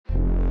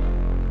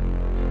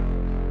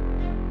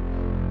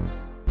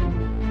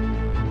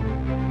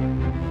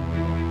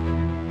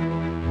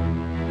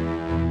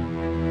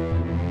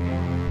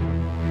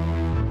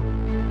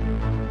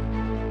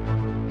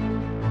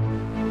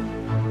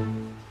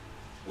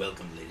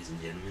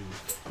and gentlemen.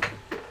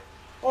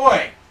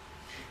 Oi!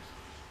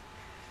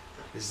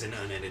 This is an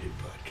unedited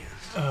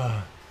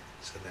podcast,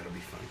 so that'll be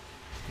fun.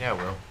 Yeah, it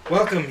will.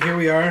 Welcome, here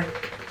we are.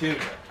 Dude,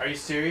 are you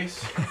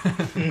serious?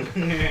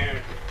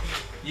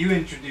 You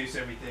introduce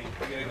everything.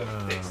 We gotta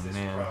go fix this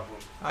problem.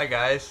 Hi,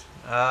 guys.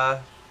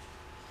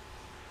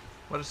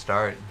 What a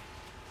start.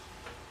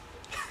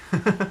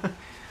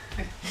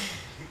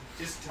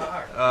 Just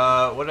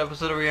talk. What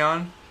episode are we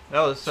on?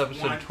 Oh, this is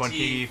episode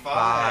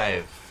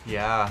 25.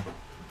 Yeah.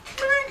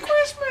 Merry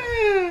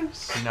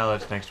Christmas! No,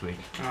 that's next week.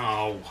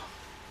 Oh.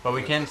 But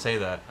we can say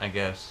that, I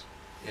guess.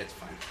 Yeah, it's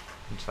fine.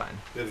 It's fine.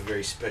 We have a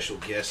very special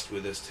guest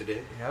with us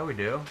today. Yeah, we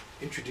do.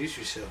 Introduce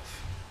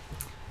yourself.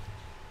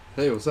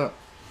 Hey, what's up?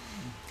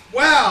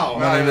 Wow!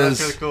 My name that's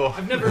is- really cool.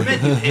 I've never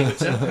met you. Hey,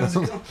 what's up? How's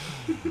it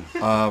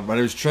going? My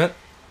name is Trent.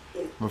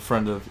 I'm a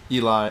friend of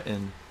Eli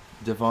and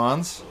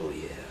Devon's. Oh,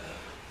 yeah.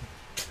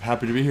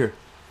 Happy to be here.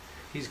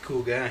 He's a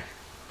cool guy.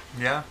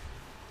 Yeah.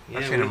 Yeah,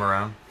 I've seen him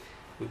around.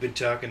 We've been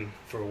talking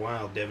for a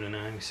while, Devin and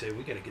I, and we said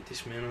we got to get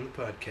this man on the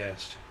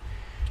podcast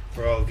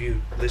for all of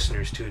you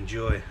listeners to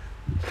enjoy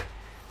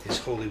his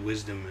holy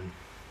wisdom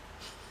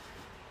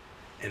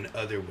and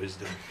other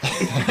wisdom.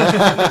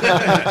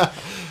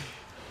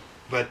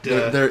 But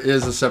There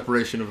is a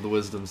separation of the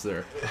wisdoms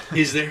there.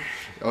 is there?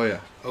 Oh,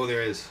 yeah. Oh,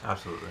 there is.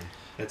 Absolutely.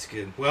 That's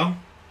good. Well,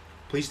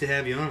 pleased to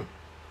have you on.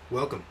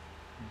 Welcome.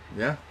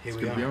 Yeah, Here it's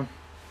we good to be are. on.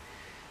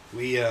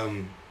 We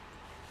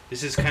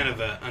this is kind of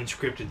an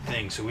unscripted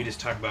thing, so we just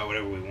talk about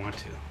whatever we want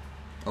to,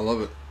 I love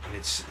it. and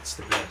it's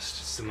the best.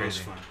 It's the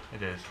most Crazy. fun.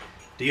 It is.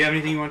 Do you have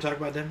anything you want to talk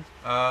about, Devin?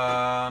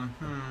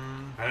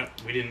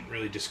 We didn't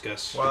really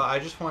discuss. Well, I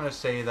just want to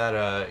say that,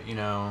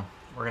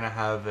 we're going to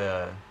have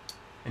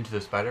Into the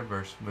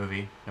Spider-Verse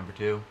movie, number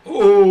 2.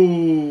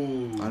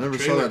 Oh! I never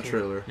saw that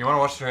trailer. You want to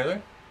watch the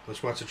trailer?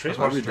 Let's watch the trailer. Let's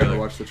watch I'd the be down trailer. to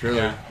watch the trailer.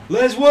 Yeah.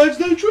 Let's watch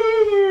the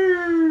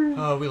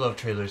trailer! Oh, we love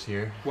trailers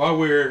here. While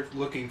we're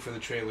looking for the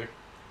trailer,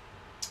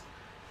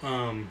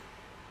 I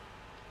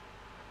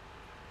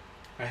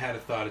had a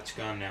thought. It's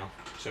gone now.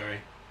 Sorry.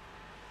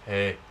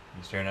 Hey,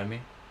 you staring at me?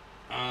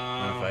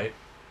 Want to fight?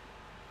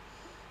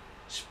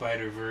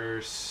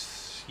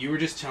 Spider-Verse. You were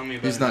just telling me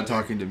about He's not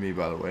another- talking to me,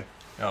 by the way.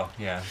 Oh,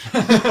 yeah.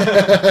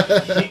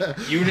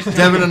 You were just telling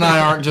Devin me- and I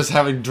aren't just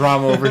having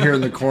drama over here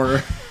in the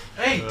corner.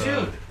 Hey,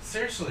 dude!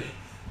 Seriously.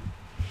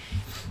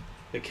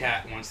 The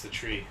cat wants the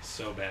tree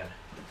so bad.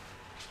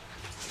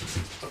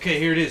 Okay,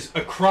 here it is.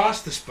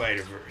 Across the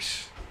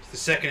Spider-Verse. It's the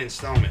second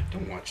installment.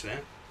 Don't watch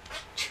that.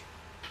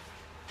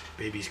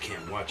 Babies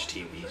can't watch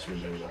TVs,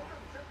 remember.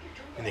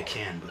 And they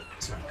can, but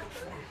it's not good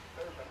for them.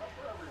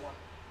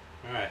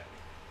 Alright.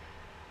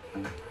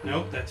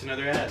 Nope, that's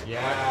another ad.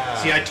 Yeah.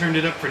 See, I turned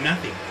it up for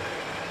nothing.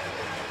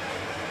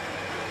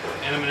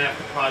 And I'm going to have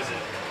to pause it.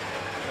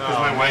 Because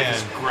my wife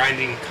is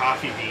grinding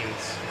coffee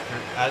beans.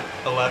 At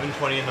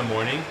 11:20 in the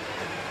morning?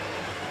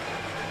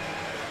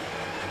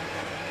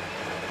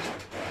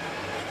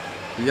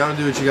 You gotta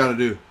do what you gotta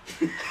do.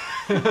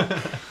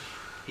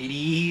 It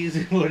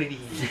is what it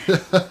is.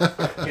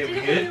 Okay, we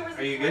good?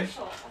 Are you good?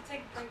 I'll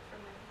take a break for a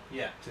minute.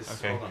 Yeah, just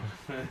Okay. hold on.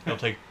 It'll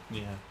take,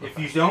 yeah. If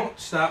you don't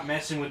stop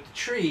messing with the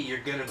tree, you're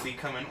going to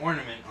become an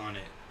ornament on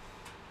it.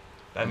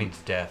 That means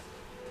death.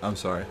 I'm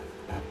sorry.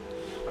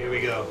 Here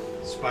we go.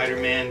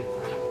 Spider-Man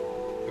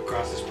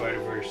Across the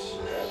Spider-Verse.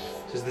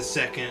 This is the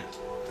second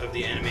of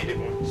the animated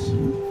ones.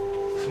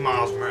 It's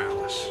Miles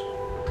Morales.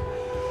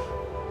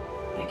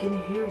 I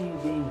can hear you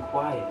being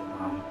quiet,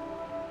 Mom.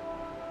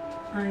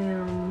 I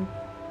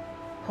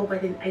hope I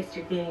didn't ice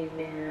your game,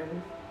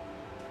 man.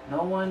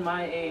 No one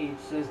my age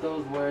says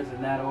those words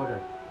in that order.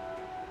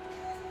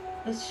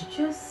 It's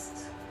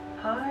just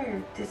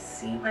hard to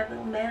see my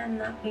little man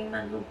not being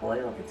my little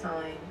boy all the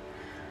time.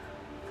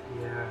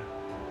 Yeah.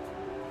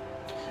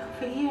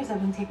 For years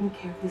I've been taking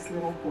care of this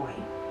little boy.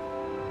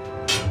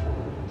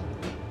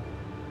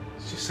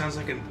 It just sounds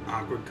like an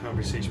awkward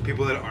conversation.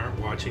 People that aren't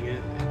watching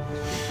it.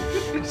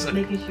 It's like,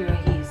 Making sure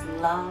he's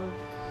loved.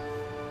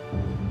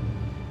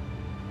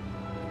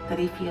 That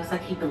he feels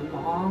like he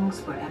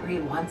belongs wherever he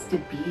wants to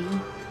be. He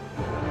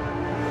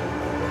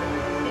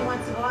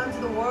wants to go out into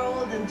the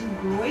world and do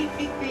great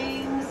big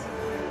things.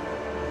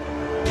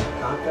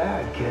 Not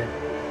bad, kid.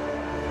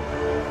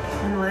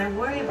 And what I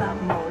worry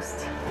about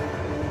most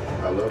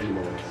I love you,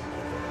 Mom.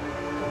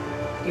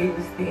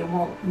 is they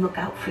won't look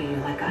out for you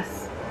like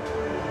us.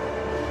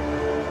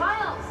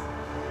 Miles!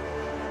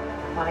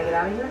 Wanna get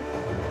out of here?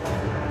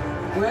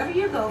 Wherever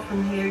you go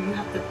from here, you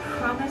have to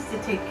promise to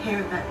take care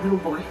of that little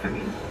boy for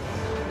me.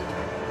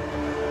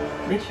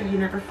 Make sure he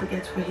never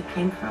forgets where he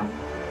came from.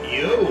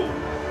 yo!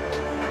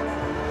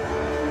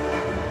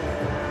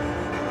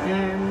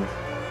 And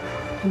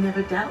he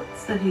never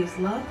doubts that he is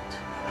loved.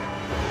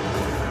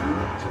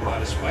 There's a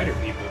lot of spider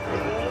people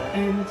growing up.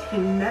 And he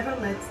never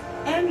lets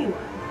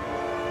anyone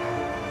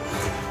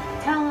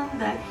tell him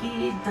that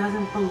he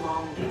doesn't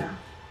belong there.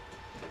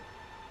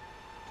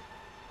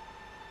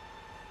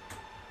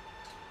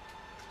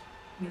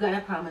 You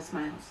gotta promise,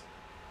 Miles.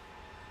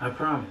 I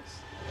promise.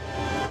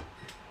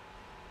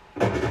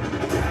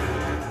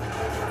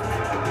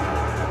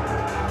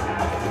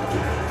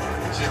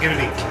 gonna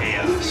be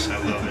chaos. I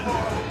love it.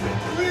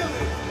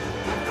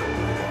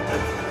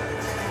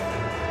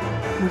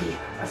 We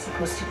are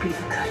supposed to be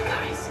the good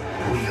guys.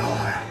 We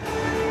are.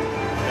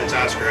 That's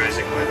Oscar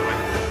Isaac, by the way.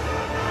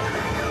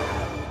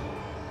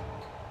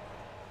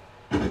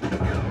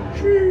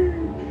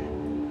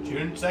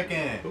 June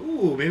 2nd.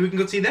 Ooh, maybe we can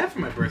go see that for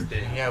my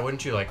birthday. Yeah,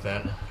 wouldn't you like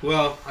that?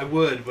 Well, I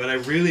would, but I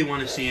really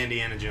want to see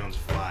Indiana Jones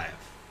 5.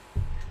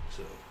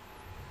 So.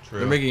 True.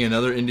 They're making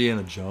another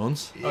Indiana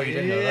Jones? Oh, you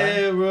didn't know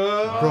that? Yeah,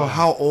 bro. Bro,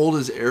 how old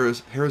is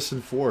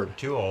Harrison Ford?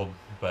 Too old,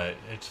 but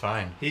it's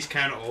fine. He's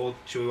kind of old.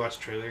 Should we watch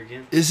the trailer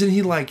again? Isn't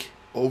he like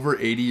over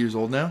 80 years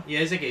old now? Yeah,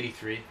 he's like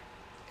 83.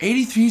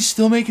 83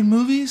 still making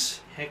movies?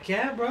 Heck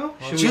yeah, bro.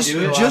 Should Just, we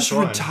do it? just Last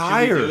one.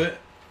 retire. Should we do it?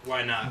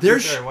 Why not?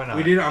 There's Sure, why not?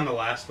 We did it on the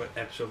last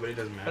episode, but it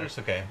doesn't But matter. it's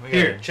okay. We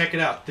Here, got check it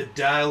out. The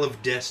Dial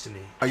of Destiny.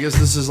 I guess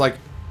this is like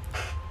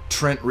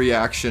Trent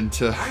reaction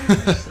to.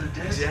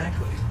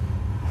 Exactly.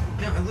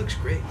 No, it looks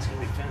great. It's gonna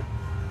be fun.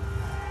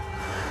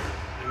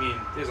 I mean,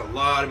 there's a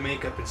lot of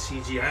makeup and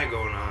CGI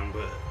going on,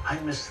 but I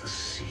miss the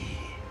sea.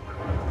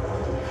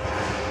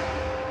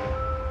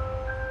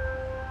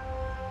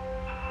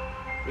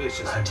 really it's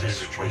just I a miss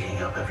temperature. waking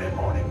up every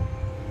morning,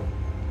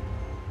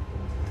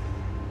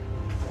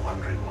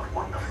 wondering what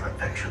wonderful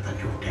adventure the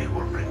new day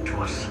will bring to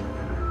us.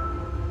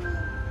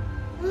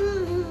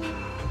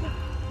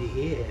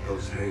 Yeah.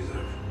 Those days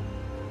have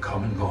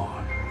come and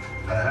gone.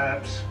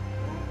 Perhaps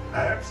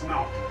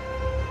not.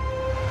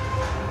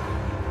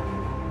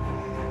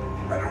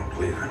 I don't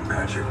believe in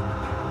magic.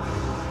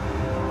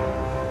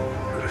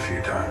 But a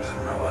few times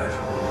in my life,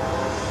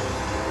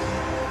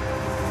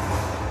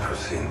 I've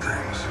seen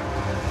things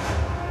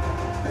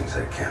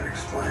I can't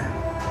explain. And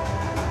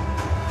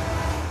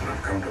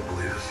I've come to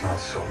believe it's not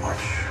so much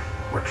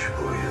what you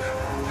believe.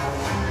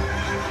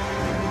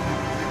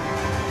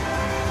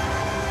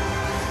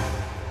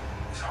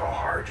 It's how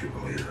hard you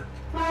believe it.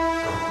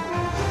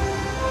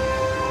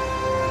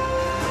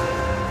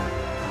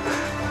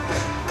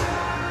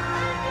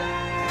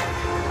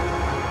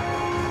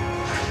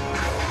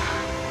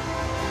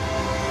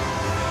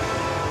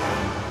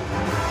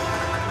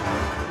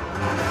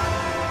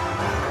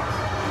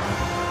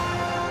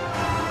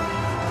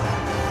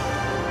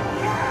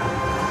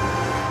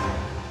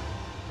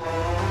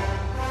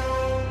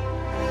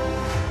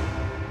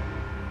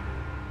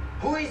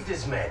 Who is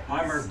this man?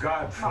 I'm her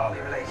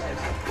godfather.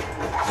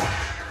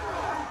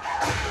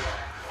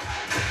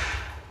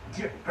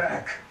 Get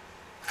back.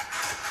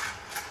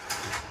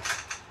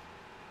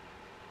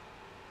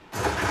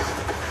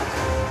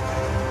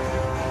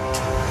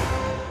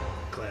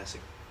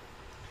 Classic.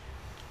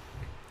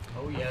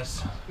 Oh,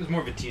 yes. It was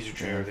more of a teaser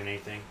trailer than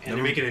anything. And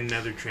they're making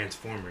another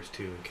Transformers,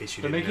 too, in case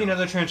you They're didn't making know.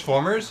 another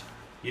Transformers?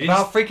 You didn't,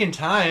 About freaking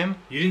time.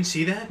 you didn't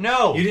see that?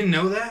 No. You didn't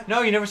know that?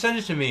 No, you never sent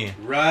it to me.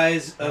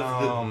 Rise of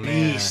Oh, the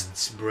man.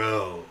 Beasts,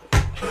 bro.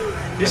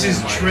 This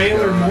is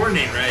trailer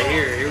morning right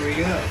here. Here we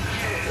go.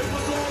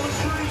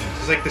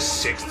 This is like the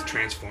 6th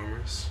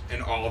Transformers,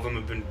 and all of them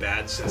have been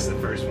bad since the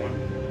first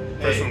one.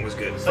 First one was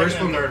good. First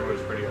one, third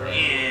was pretty hard.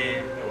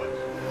 eh.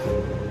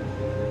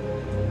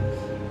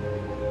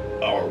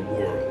 Our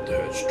world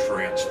has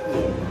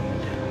transformed.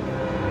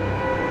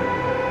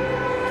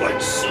 But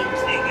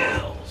something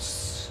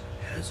else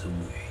has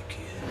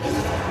awakened.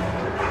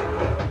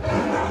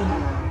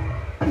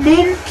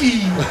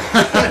 Monkey!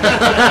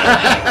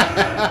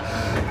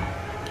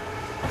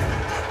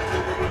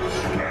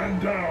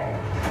 Stand down.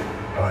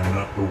 I'm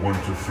not the one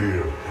to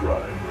fear,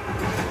 Prime.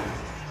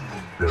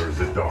 There is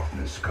a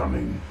darkness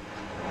coming.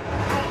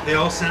 They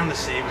all sound the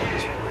same at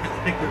this point.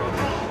 I think they're all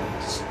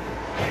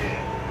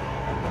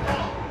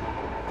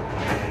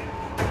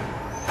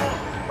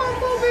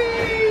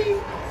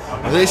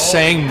Are they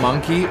saying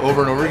monkey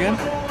over and over again?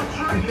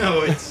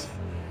 No, it's.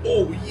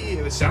 Oh,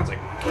 yeah, it sounds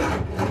like monkey.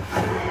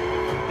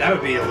 That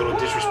would be a little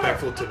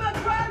disrespectful to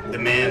the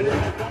man,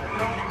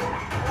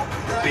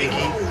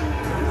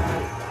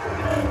 Biggie.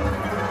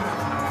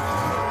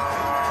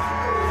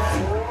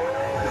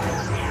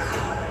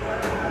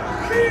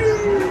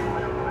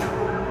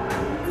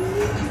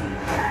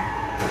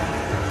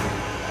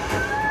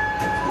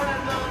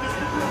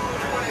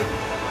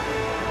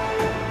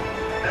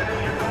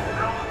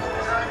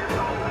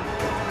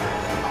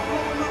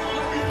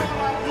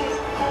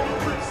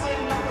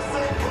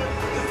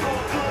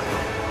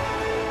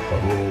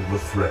 Of all the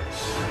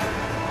threats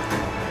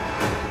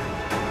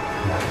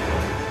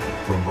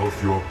from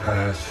both your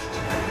past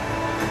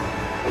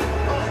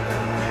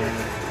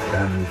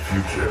and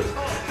future,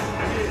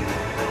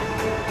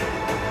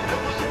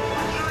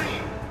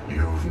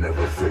 you've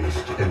never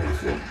faced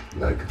anything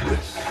like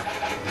this.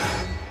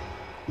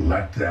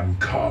 Let them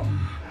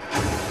come.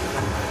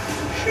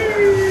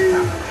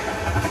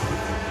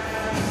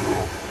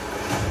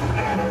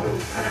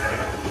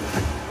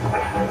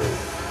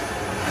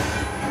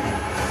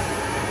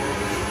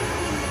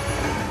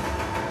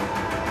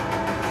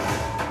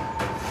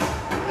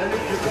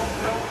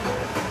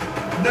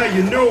 Now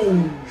you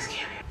know.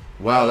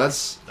 Wow,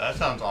 that's That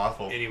sounds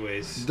awful.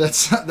 Anyways,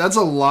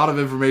 a lot of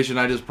information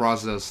I just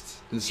processed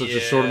in such a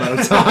short Yeah. amount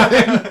of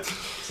time.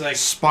 it's like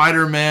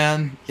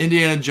Spider-Man,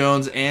 Indiana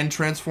Jones, and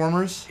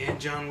Transformers. and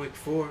John Wick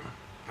 4,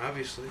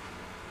 obviously.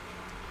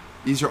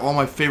 These are all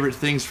my favorite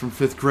things from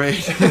 5th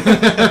grade.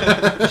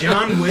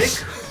 John Wick?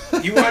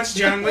 You watched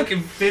John Wick in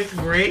 5th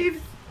grade?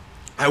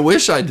 I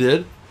wish I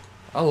did.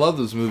 I love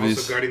those movies.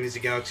 Also Guardians of the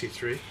Galaxy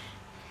 3.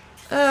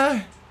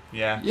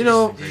 Yeah. You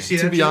know, Did you see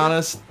to that be trailer?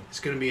 honest, It's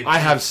going to be I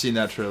have intense. seen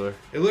that trailer.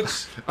 It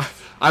looks...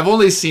 I've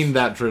only seen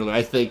that trailer,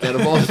 I think, out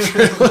of all the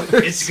trailers.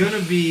 It's going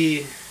to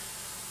be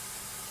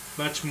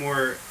much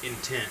more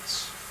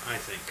intense, I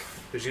think.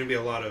 There's going to be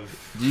a lot of...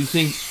 Do you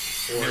think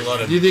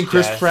lot of Do you think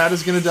Chris jazz. Pratt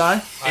is gonna die?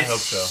 I hope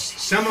so.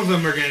 Some of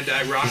them are going to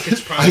die.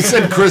 Rocket's probably... I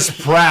said Chris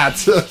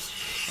Pratt.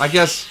 I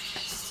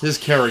guess his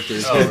character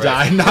is gonna right.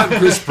 die, not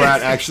Chris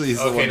Pratt. Actually, he's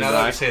the Okay, one to now that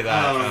die. we say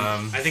that,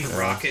 I think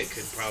Rocket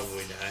could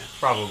probably die.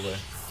 probably.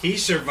 He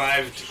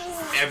survived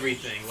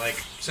everything. Like,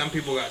 some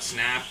people got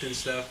snapped and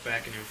stuff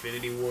back in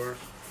Infinity War.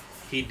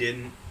 He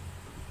didn't.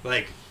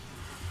 Like,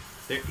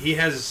 he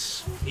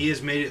has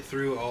made it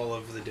through all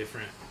of the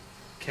different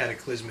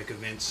cataclysmic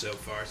events so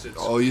far. So it's,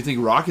 Oh, you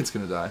think Rocket's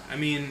gonna die? I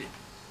mean,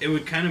 it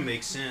would kind of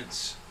make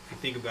sense if you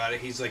think about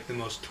it. He's like the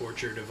most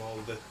tortured of all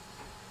the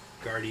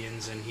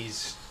Guardians, and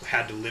he's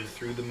had to live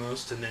through the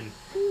most. And then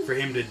for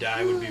him to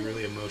die would be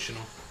really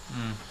emotional,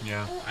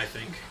 Yeah. I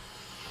think.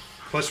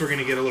 Plus, we're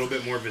gonna get a little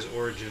bit more of his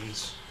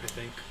origins, I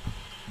think.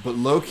 But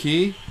low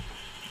key,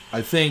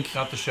 I think,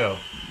 Not the show.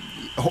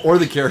 or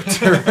the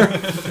character.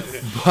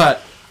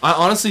 But I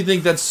honestly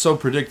think that's so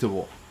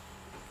predictable.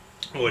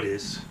 Oh, it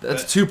is.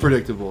 That's But- too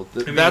predictable.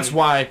 mean- That's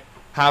why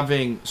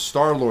having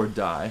Star-Lord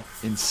die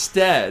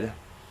instead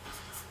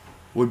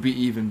would be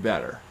even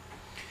better.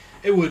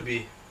 It would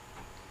be.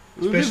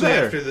 It would be Especially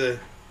better. after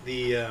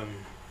the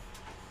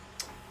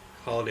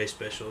holiday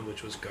special,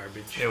 which was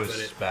garbage. It was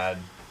but bad.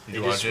 Did they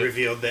you just watch it?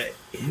 revealed that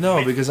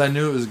No, because I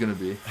knew it was gonna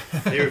be.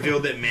 they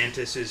revealed that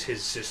Mantis is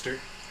his sister.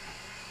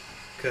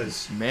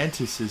 Because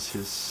Mantis is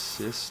his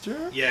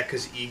sister?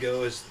 because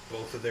Ego is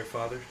both of their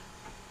fathers,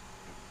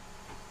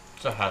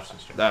 It's a half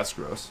sister. That's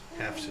gross.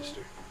 half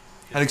sister.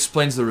 That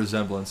explains the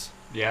resemblance.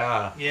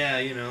 Yeah. Yeah,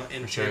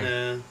 For sure.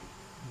 antenna,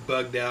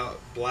 bugged out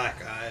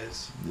black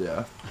eyes,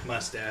 Yeah.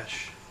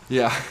 mustache.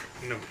 Yeah,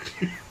 No.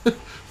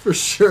 for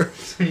sure.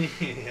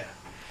 Yeah.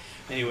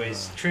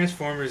 Anyways,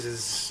 Transformers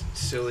is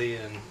silly,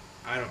 and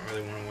I don't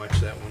really want to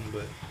watch that one,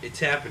 but it's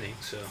happening,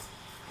 so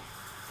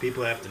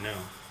people have to know.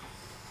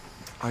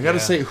 I gotta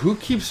Yeah. say, who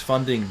keeps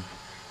funding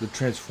the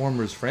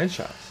Transformers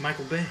franchise?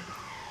 Michael Bay.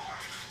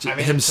 I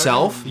mean,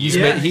 Himself? certain-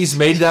 Yeah. He's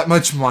made that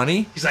much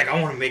money? He's like,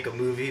 I want to make a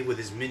movie with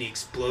as many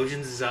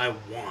explosions as I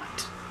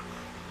want.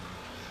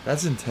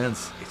 That's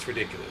intense. It's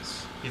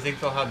ridiculous. You think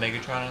they'll have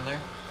Megatron in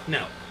there?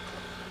 No.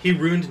 He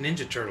ruined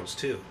Ninja Turtles,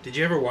 too. Did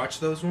you ever watch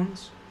those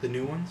ones? The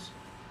new ones?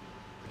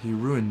 He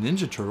ruined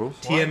Ninja Turtles.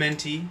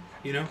 TMNT,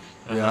 you know?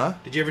 Yeah?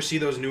 Did you ever see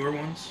those newer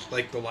ones?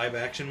 Like the live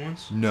action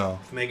ones? No.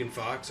 With Megan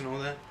Fox and all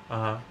that?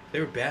 Uh-huh. They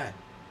were bad.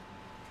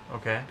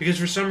 Okay. Because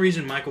for some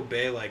reason Michael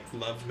Bay, like,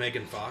 loves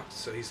Megan Fox,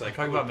 so he's I'm like...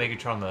 talking "Oh, about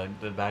Megatron,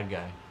 the bad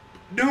guy.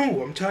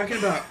 No, I'm talking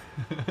about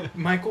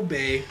Michael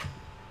Bay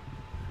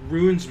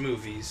ruins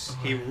movies.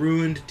 He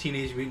ruined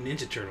Teenage Mutant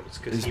Ninja Turtles.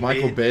 Cause Is he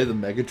Michael made Bay the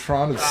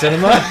Megatron of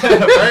cinema?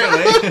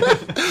 Apparently.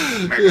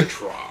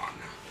 Megatron.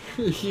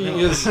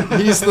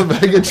 He's the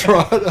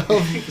Megatron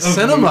of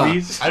cinema.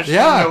 movies. I just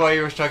Yeah. didn't know why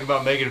you were talking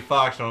about Megan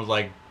Fox, and I was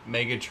like,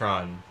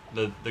 Megatron.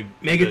 The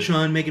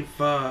Megatron, Megan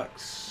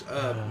Fox,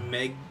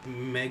 Meg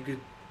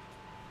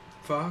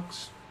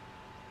Fox.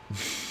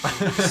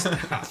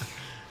 Stop.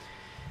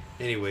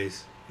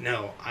 Anyways,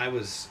 no, I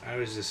was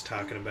just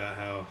talking about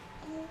how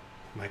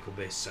Michael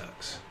Bay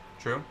sucks.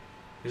 True.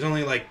 There's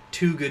only like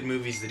 2 good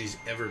movies that he's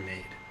ever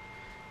made,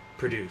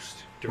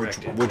 produced,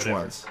 directed. Which whatever.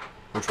 ones?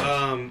 Which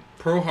ones?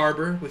 Pearl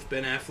Harbor with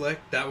Ben Affleck.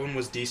 That one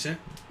was decent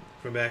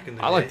from back in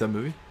the day. I like that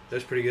movie. That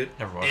was pretty good.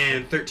 Never watched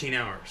And 13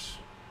 Hours.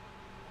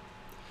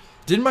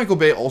 Didn't Michael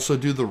Bay also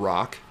do The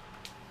Rock?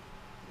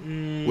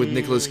 With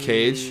Nicolas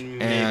Cage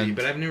Maybe, and-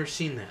 but I've never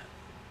seen that.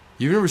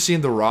 You've never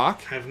seen The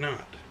Rock? I have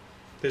not.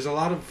 There's a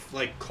lot of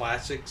like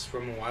classics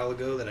from a while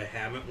ago that I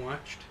haven't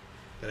watched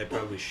that I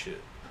probably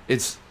should.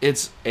 It's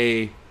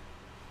a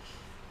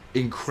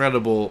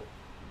incredible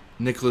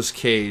Nicolas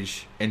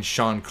Cage and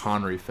Sean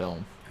Connery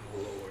film. Oh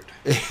Lord.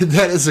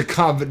 That is a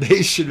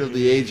combination of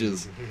the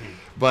ages.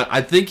 But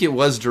I think it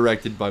was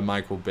directed by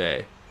Michael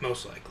Bay.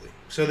 Most likely.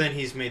 So then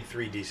he's made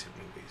 3 decent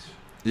movies.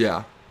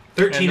 Yeah.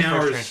 13 And the first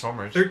Hours.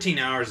 Transformers. 13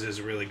 Hours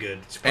is really good.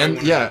 It's probably And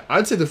one of yeah,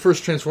 I'd say the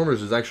first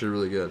Transformers is actually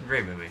really good.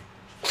 Great movie.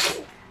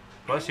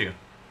 Bless you.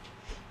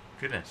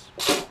 Goodness.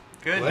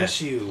 Goodness.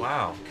 Bless you.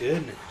 Wow. the-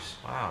 Goodness.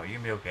 Wow. You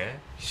gonna be okay?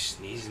 He's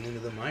sneezing into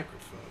the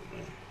microphone,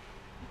 man.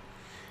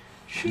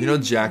 You know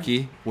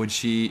Jackie, when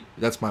she...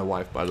 That's my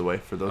wife, by the way,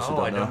 for those who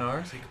I don't don't know. know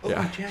her. Oh,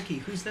 Yeah. Jackie,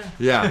 who's that?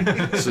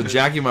 Yeah. So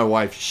Jackie, my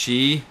wife,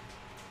 she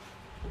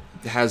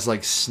has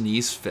like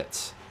sneeze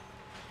fits.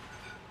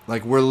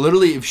 Like where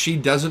literally if she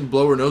doesn't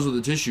blow her nose with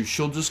a tissue,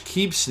 she'll just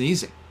keep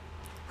sneezing.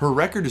 Her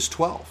record is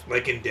 12.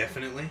 Like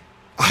indefinitely?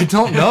 I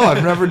don't know.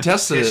 I've never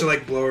tested Yeah, it. so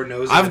like blow her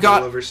nose I've and got-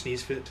 blow over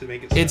sneeze fit to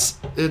make it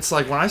stop. It's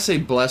like when I say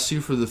bless you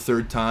for the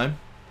third time,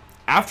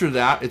 after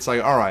that, it's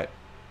like, all right,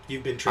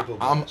 You've been triple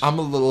I'm blessed. a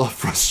little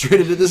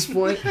frustrated at this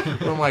point.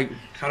 But I'm like,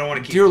 I don't want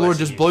to keep dear Lord, blessing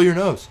just you. blow your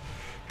nose.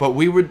 But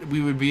we would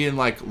be in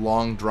like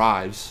long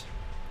drives,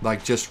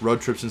 like just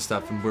road trips and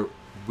stuff, and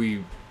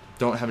we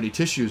don't have any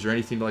tissues or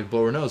anything to like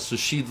blow her nose. So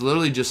she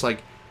literally just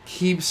like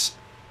keeps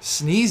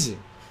sneezing.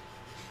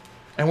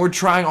 And we're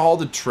trying all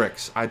the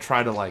tricks. I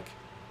try to like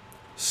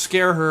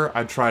scare her.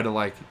 I try to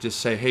like just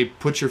say, hey,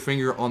 put your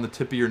finger on the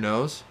tip of your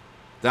nose.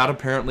 That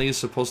apparently is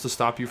supposed to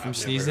stop you from I've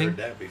sneezing.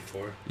 never heard that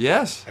before.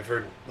 Yes. I've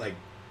heard like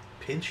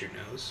pinch your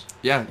nose.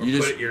 Yeah, Or you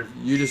put just your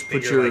you just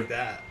put finger your like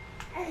that.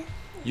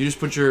 you just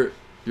put your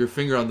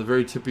finger on the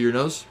very tip of your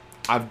nose.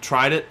 I've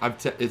tried it.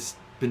 It's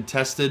been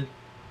tested.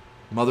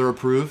 Mother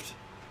approved.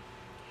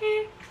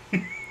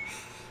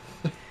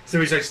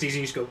 Somebody starts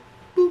sneezing, you just go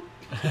boop.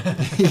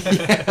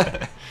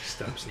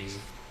 Stop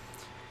sneezing.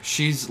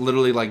 She's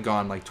literally like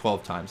gone like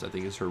 12 times. I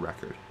think is her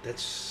record.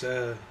 That's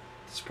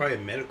probably a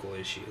medical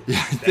issue. Yeah,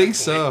 I at that think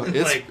so. point.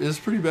 It's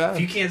pretty bad.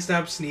 If you can't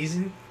stop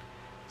sneezing,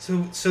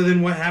 so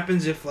then what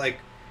happens if like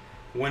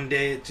one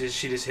day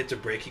she just hits a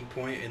breaking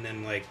point and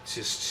then like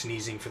just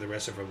sneezing for the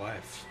rest of her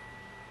life?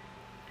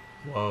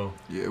 Whoa.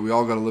 Yeah, we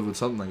all got to live with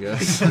something, I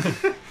guess.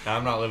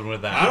 I'm not living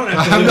with that. I don't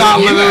have to I'm live not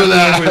with you, living with I'm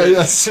that. living with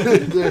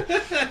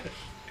Yes.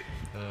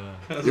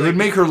 I was It would like-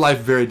 make her life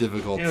very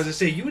difficult. Yeah, I was gonna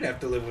say you would have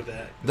to live with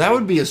that. That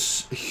would be a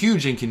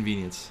huge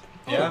inconvenience.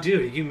 Oh, Yeah.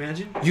 dude, can you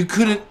imagine? You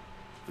couldn't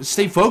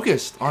stay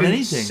focused on Couldn't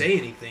anything. Say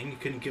anything. You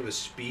couldn't give a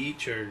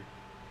speech or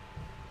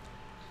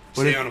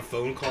But stay if- on a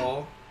phone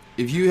call.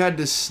 If you had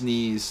to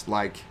sneeze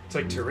like, It's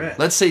like Tourette.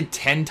 let's say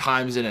 10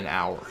 times in an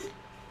hour,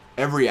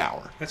 every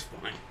hour. That's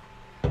fine.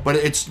 But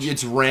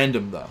it's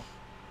random though.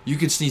 You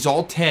could sneeze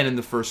all 10 in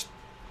the first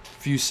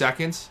few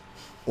seconds,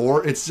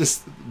 or it's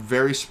just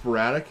very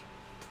sporadic.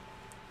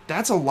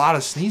 That's a lot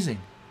of sneezing.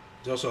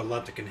 There's also a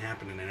lot that can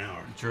happen in an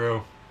hour.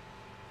 True.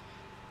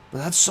 But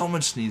that's so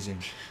much sneezing.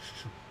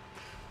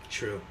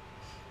 True.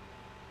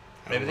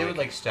 I Maybe don't they like would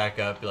like stack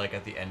up like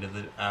at the end of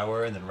the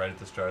hour and then right at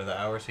the start of the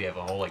hour, so you have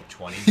a whole like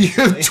 20. You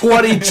have basically.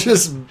 20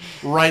 just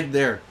right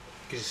there.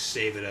 You just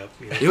save it up.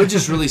 You know? It would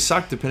just really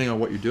suck depending on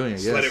what you're doing, I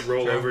guess. Just let it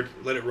roll True. over.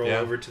 Let it roll Yeah.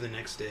 over to the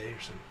next day or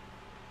something.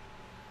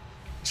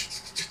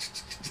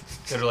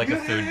 Go to like a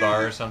food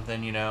bar or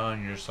something, you know,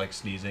 and you're just like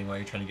sneezing while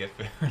you're trying to get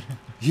food.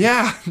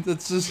 Yeah,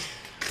 that's just...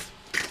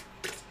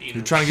 You know.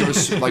 You're trying to give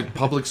us like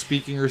public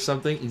speaking or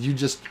something, and you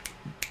just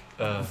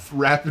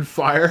rapid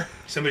fire.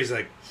 Somebody's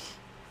like,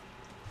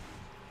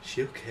 "Is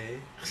she okay?"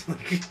 Like,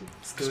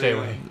 what's going Stay on?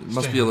 away.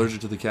 Must be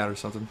allergic to the cat or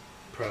something.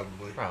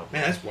 Probably. Probably.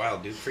 Man, that's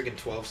wild, dude. Freaking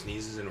 12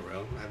 sneezes in a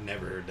row. I've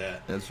never heard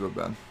that. That's real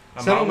bad.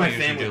 My Some of mom my would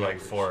usually family do like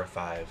members. 4 or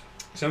 5.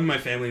 Some of my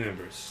family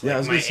members. Yeah, I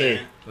was my gonna say.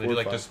 aunt, They do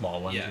like the small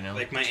ones, yeah, you know.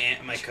 like my aunt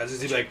and my cousins,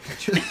 they'd be like,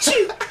 "Achoo,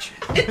 achoo,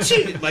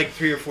 achoo," like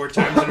 3 or 4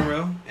 times in a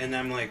row, and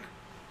I'm like,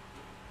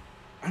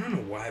 I don't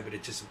know why, but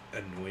it just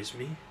annoys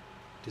me.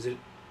 Is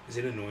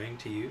it annoying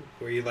to you?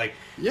 Where you like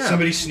Yeah.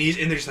 somebody sneeze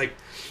and they're just like,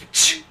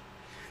 "Achoo,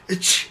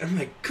 achoo." I'm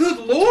like, good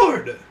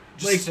lord,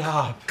 Just like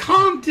stop.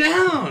 calm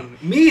down.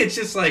 Me, it's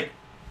just like,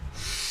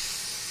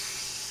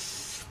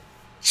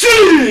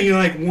 you know,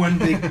 like one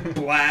big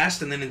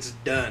blast and then it's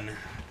done.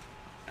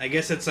 I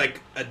guess it's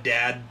like a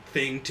dad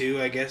thing too.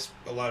 I guess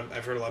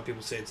I've heard a lot of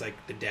people say it's like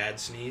the dad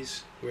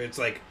sneeze, where it's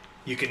like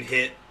you can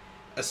hit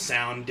a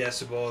sound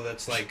decibel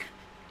that's like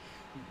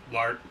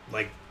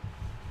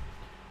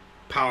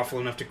powerful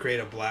enough to create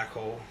a black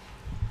hole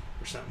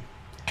or something.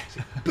 It's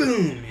like,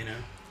 boom, you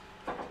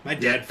know. My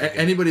dad. freaking-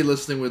 Anybody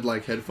listening with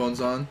like headphones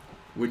on,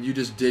 when you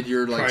just did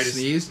your like Probably just-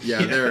 sneeze,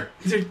 yeah,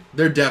 yeah.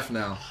 they're deaf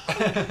now.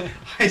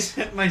 I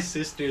sent my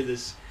sister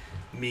this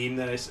meme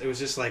that it was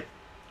just like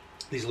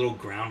these little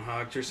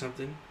groundhogs or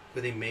something,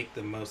 where they make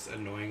the most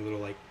annoying little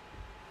like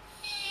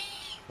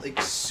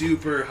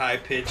super high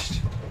pitched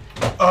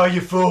Oh,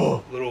 you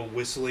fool! little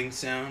whistling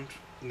sound,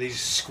 and they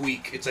just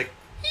squeak. It's like,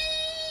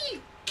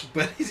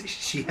 but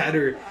she had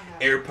her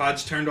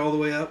AirPods turned all the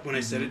way up when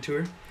I said it to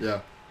her, Yeah.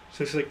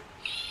 so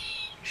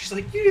she's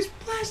like, you just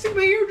blasted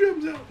my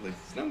eardrums out. Like,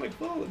 it's not my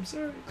fault. I'm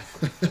sorry.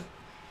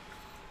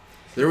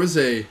 There was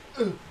a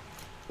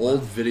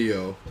old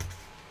video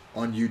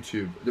on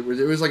YouTube. It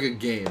was like a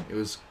game. It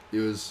was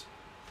 $1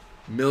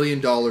 million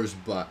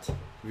butt.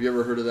 Have you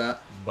ever heard of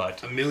that? But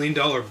 $1 million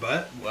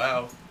butt?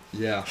 wow,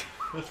 Yeah.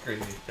 that's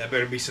crazy. That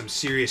better be some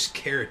serious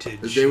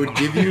carrotage. They would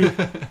give you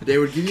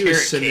a Carrot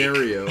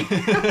scenario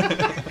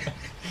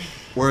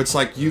where it's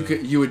like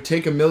you would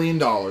take $1 million.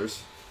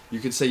 You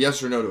could say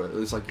yes or no to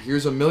it. It's like,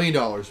 here's $1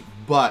 million,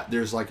 but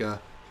there's like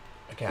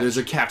there's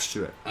a catch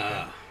to it.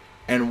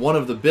 And one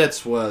of the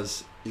bits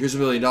was, here's $1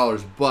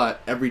 million,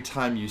 but every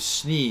time you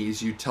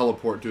sneeze, you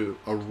teleport to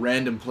a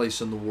random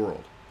place in the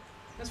world.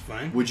 That's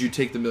fine. Would you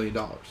take the $1 million?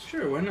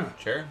 Sure, why not?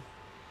 Sure.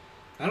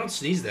 I don't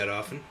sneeze that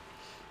often.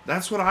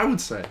 That's what I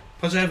would say.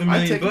 Plus, I have $1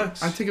 million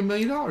bucks. I'd take $1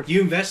 million.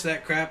 You invest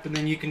that crap, and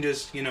then you can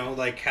just,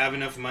 like have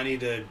enough money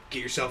to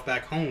get yourself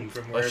back home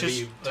from wherever Let's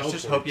you just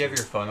teleport hope you have to.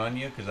 your phone on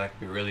you, because that could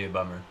be really a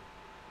bummer.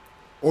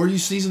 Or you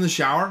sneeze in the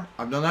shower.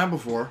 I've done that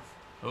before.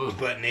 Ooh.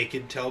 Butt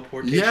naked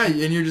teleportation. Yeah,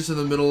 and you're just in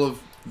the middle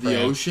of the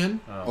France. ocean.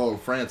 Oh.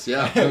 France,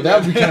 yeah. No, that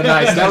would be kind of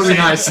nice. That would be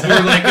nice. Or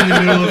like in the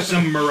middle of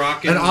some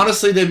Moroccan. And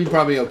honestly, they'd be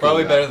probably okay.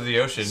 Probably with better that. than the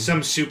ocean.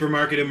 Some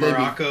supermarket in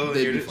Morocco.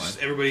 they'd and be you're just,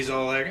 fine. everybody's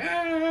all like,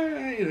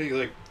 you're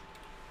like.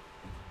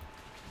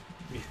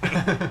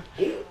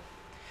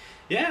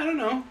 Yeah, I don't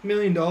know. $1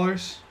 million. I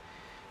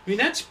mean,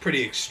 that's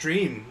pretty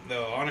extreme,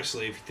 though.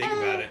 Honestly, if you think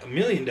about it, $1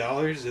 million,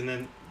 and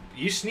then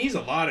you sneeze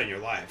a lot in your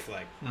life.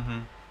 Like,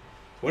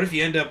 what if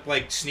you end up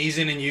like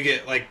sneezing and you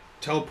get like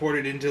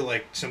teleported into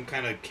like some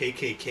kind of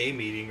KKK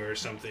meeting or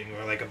something,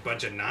 or like a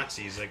bunch of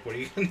Nazis? Like, what are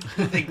you gonna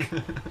think?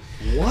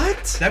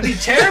 What? That'd be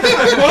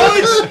terrifying.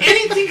 Well,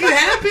 anything could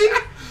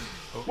happen.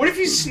 What if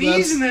you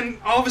sneeze and then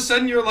all of a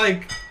sudden you're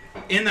like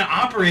in the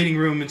operating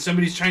room and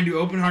somebody's trying to do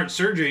open heart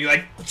surgery? And you're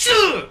like,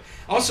 Chugh!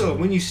 Also,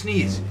 when you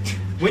sneeze,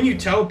 when you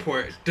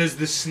teleport, does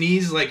the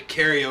sneeze like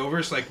carry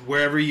over? So like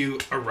wherever you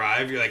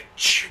arrive, you're like,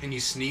 and you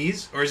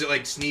sneeze, or is it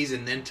like sneeze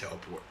and then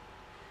teleport?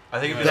 I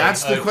think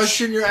That's the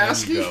question you're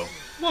asking?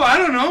 Well, I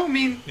don't know. I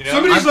mean, You know,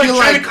 somebody's I like feel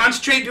trying like- to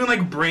concentrate doing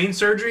like brain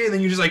surgery, and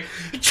then you just like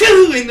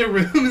choo in the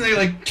room, and they're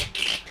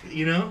like,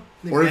 you know.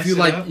 They Or if mess you it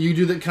like, up. you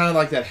do that kind of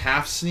like that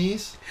half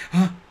sneeze.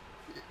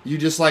 You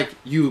just like,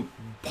 you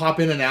pop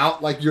in and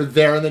out, like you're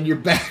there and then you're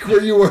back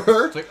where you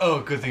were. It's like, oh,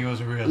 good thing it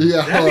wasn't real.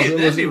 Yeah, that'd it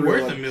be wasn't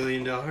real. worth $1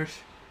 million.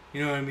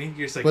 You know what I mean?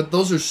 You're just like, But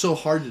those are so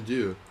hard to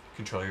do.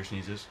 Control your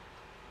sneezes.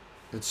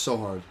 It's so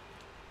hard.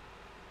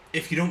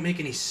 if you don't make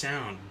any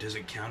sound, does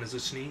it count as a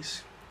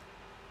sneeze?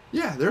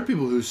 Yeah, there are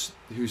people who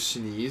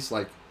sneeze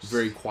like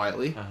very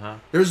quietly. Uh-huh.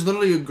 There's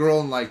literally a girl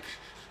in like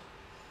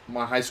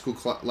my high school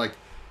like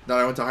that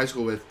I went to high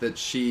school with that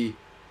she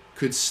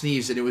could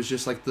sneeze and it was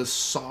just like the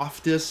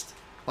softest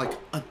like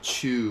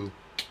achoo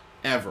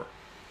ever.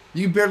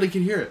 You barely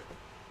could hear it.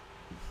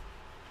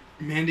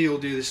 Mandy will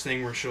do this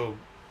thing where she'll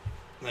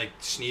like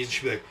sneeze and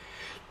she'll be like,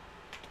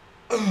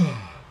 ugh,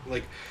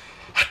 like,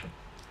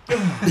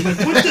 I'm like,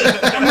 what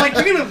the? I'm like,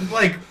 you're gonna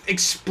like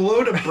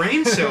explode a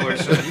brain cell or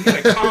something. You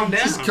gotta calm down.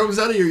 It just comes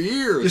out of your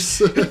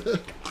ears.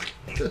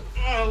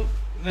 Oh,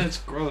 that's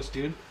gross,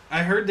 dude.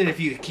 I heard that if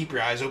you keep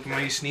your eyes open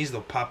while you sneeze,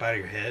 they'll pop out of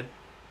your head.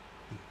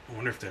 I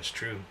wonder if that's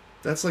true.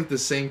 That's like the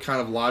same kind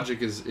of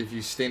logic as if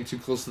you stand too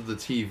close to the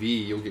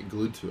TV, you'll get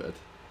glued to it.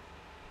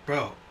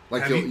 Bro,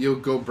 Like have you'll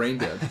go brain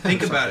dead.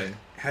 think or about it. something.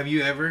 Have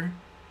you ever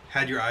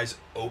had your eyes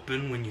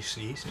open when you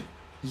sneezed?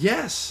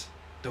 Yes.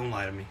 Don't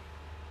lie to me.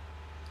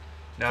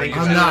 No, Think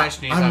you about I'm it. said I not.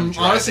 sneeze, I'm driving.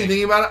 honestly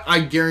thinking about it. I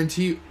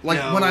guarantee you, like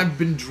No. when I've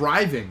been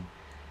driving,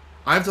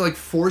 I have to like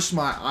force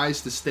my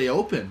eyes to stay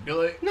open.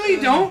 You're like, No,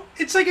 you don't.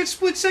 It's like a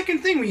split-second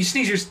thing. When you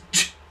sneeze, you're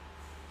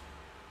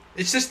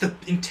it's just the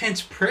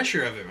intense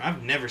pressure of it.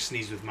 I've never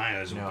sneezed with my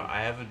eyes open. No,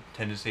 I have a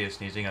tendency of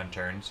sneezing on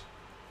turns.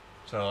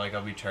 So, like,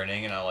 I'll be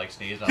turning and I'll, like,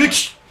 sneeze. And I'm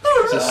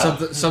like,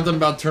 Just something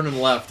about turning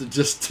left. It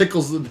just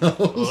tickles the nose.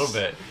 a little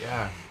bit,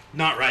 yeah.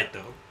 Not right,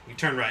 though. You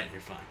turn right and you're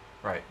fine.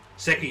 Right.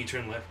 Second, you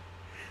turn left.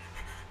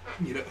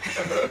 You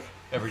know.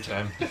 Every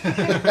time.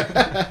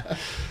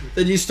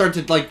 Then you start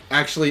to like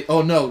actually.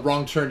 Oh no,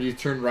 wrong turn. You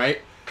turn right.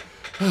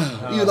 You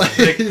like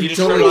like, it you just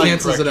totally totally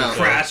cancels it correct out.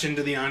 yourself. Crash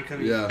into the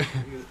oncoming. Yeah.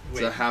 It's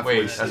Wait, a halfway.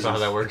 Wait, that's not how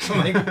that works.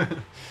 like,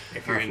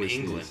 if you're in Halfway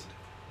England. sneeze.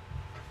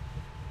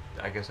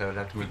 I guess I would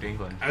have to move to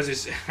England. I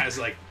was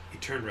like, you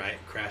turn right,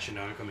 crash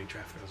into oncoming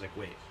traffic. I was like,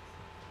 wait,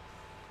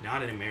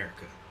 not in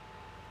America.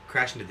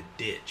 Crash into the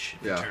ditch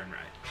if Yeah. you turn right.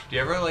 Do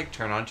you ever, like,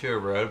 turn onto a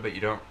road, but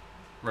you don't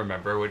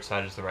remember which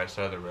side is the right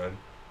side of the road?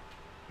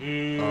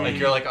 Like,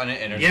 you're, like, on an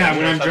intersection yeah,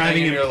 when or I'm something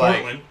driving and in you're like,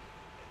 Portland,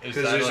 is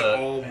because that there's a-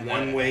 all and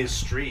one-way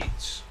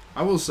streets.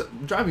 I will say,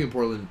 driving in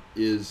Portland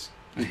is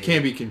I it hate can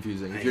it. be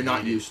confusing I if you're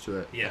not hate it. used to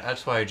it. Yeah.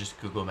 That's why I just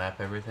Google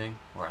Map everything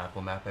or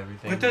Apple Map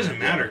everything. Well, it doesn't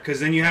matter, because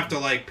then you have to,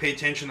 like, pay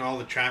attention to all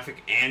the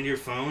traffic and your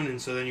phone,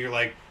 and so then you're,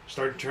 like,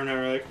 start to turn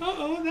over, like,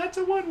 uh-oh, that's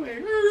a one-way.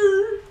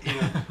 You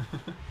know?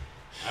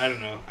 I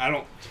don't know.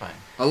 It's fine.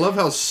 I love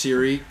how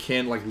Siri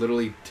can like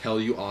literally tell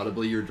you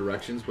audibly your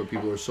directions, but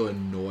people are so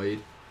annoyed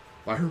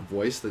by her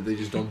voice that they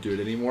just don't do it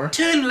anymore.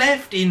 Turn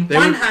left in They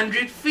would-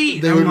 100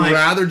 feet. They I'm would like,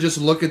 rather just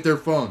look at their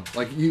phone.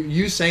 Like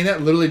you saying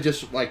that literally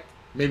just like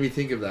made me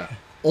think of that.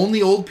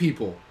 Only old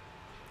people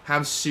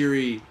have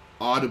Siri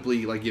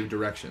audibly like give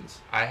directions.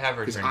 I have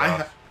her Because turned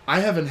off. I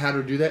haven't had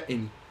her do that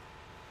in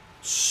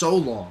so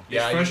long.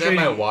 Yeah, I It's use it on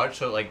my frustrating. watch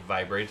so it, like,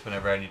 vibrates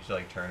whenever I need to,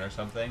 like, turn or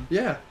something.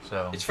 Yeah.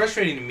 So, It's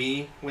frustrating to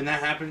me when that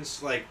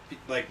happens, like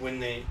when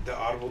the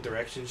audible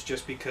directions,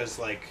 just because,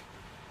 like,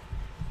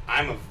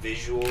 I'm a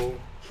visual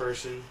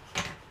person.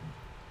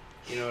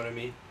 You know what I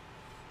mean?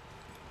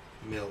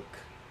 Milk.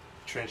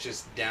 Trent's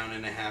just down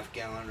in a half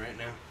gallon right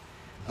now.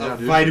 Yeah, Of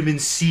dude. vitamin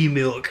C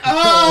milk.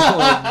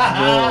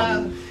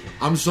 Oh, no.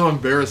 I'm so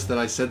embarrassed that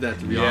I said that,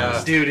 to be Yeah.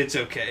 honest. Dude, it's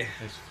okay.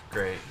 it's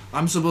great.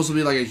 I'm supposed to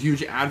be like a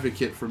huge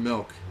advocate for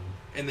milk.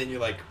 And then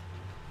you're like,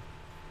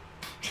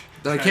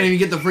 That I can't even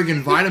get the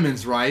freaking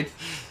vitamins right.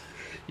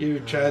 you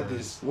tried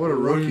this What a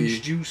orange rookie.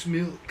 juice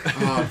milk.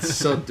 Oh, it's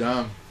so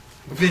dumb.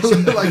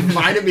 like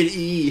vitamin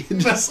E,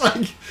 just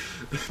like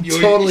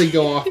totally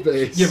go off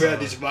base. You ever had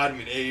this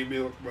vitamin A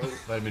milk, bro?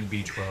 Vitamin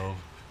B12.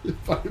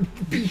 Vitamin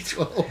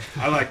B12.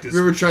 I like this. Have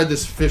you ever tried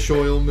this fish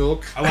oil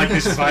milk? I like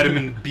this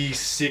vitamin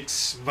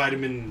B6,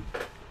 vitamin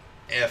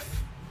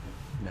F.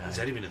 No. Is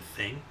that even a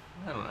thing?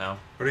 I don't know.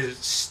 Or does it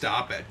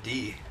stop at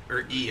D?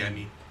 Or E, I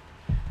mean.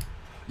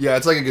 Yeah,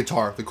 it's like a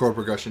guitar. The chord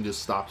progression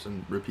just stops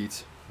and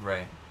repeats.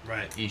 Right.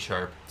 Right. E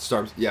sharp.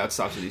 Starts. Yeah, it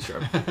stops at E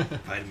sharp.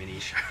 Vitamin E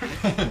sharp.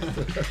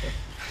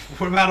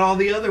 What about all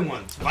the other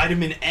ones?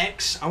 Vitamin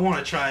X? I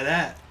want to try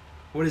that.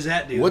 What does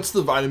that do? What's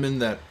the vitamin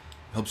that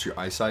helps your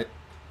eyesight?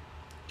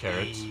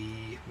 Carrots.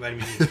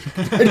 Vitamin E.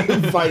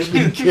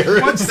 Vitamin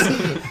carrots. What's the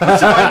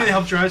vitamin that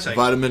helps your eyesight?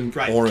 Vitamin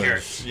Right, orange.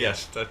 carrots.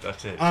 Yes,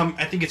 that's it.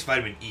 I think it's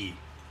vitamin E.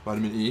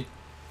 Vitamin E.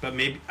 But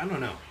maybe, I don't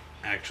know,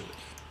 actually.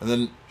 And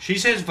then She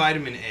says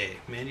vitamin A.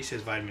 Mandy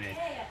says vitamin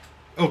A.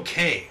 Oh,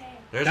 K.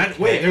 There's That, a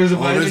K. wait, there's a Oh,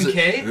 vitamin there's a-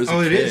 K? there's a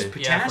Oh, it K. is. Yeah, for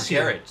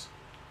Potassium. carrots.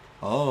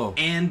 oh,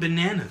 And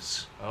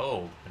bananas.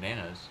 Oh,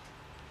 bananas.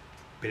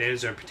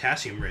 Bananas are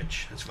potassium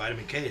rich. That's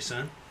vitamin K,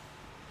 son.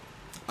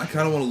 I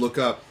kind of want to look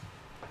up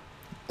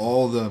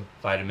all the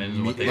Vitamins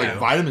and what they do.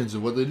 vitamins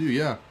and what they do.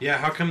 Yeah. Yeah,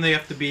 how come they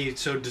have to be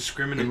so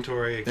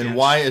discriminatory against... And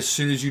why, as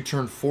soon as you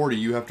turn 40,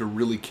 you have to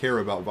really care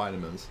about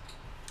vitamins?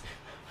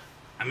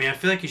 I mean, I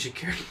feel like you should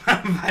care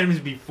about vitamins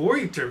before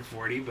you turn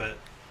 40, but...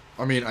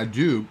 I mean, I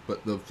do,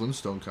 but the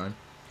Flintstone kind.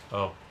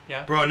 Oh,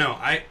 yeah. Bro, no,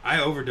 I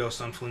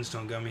overdosed on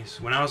Flintstone gummies.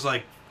 When I was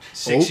like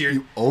 6 years...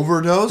 You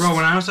overdosed? Bro,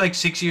 when I was like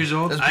 6 years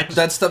old,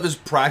 that stuff is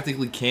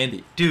practically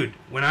candy. Dude,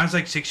 when I was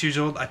like 6 years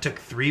old, I took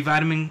 3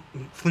 vitamin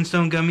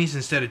Flintstone gummies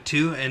instead of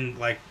 2, and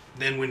like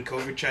then when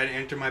COVID tried to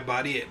enter my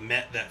body, it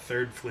met that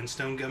 3rd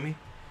Flintstone gummy.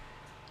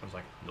 I was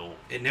like, no.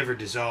 It never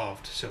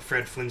dissolved, so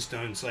Fred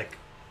Flintstone's like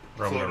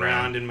Roaming floating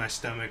around in my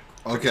stomach,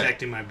 Okay.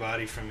 protecting my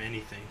body from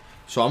anything.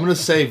 So I'm gonna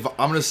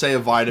say a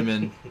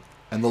vitamin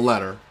and the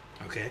letter,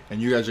 Okay,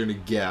 and you guys are gonna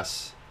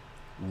guess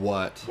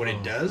what what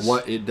it does?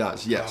 what it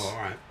does. Yes. Oh,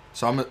 all right.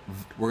 So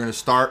we're gonna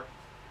start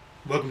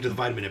Welcome to the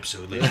vitamin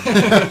episode, ladies.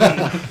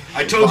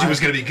 I told you it was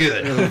gonna be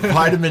good.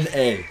 vitamin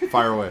A.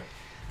 Fire away.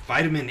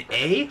 Vitamin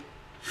A?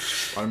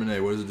 Vitamin A.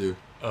 What does it do?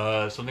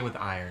 Something with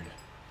iron.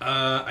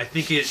 I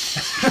think it.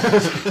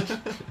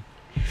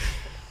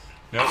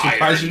 No, Iron.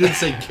 Surprised you didn't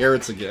say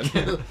carrots again.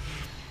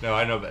 no,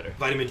 I know better.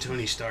 Vitamin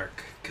Tony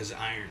Stark, because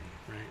iron,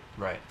 right?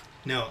 Right.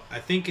 No, I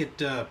think it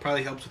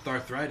probably helps with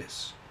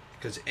arthritis.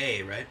 Because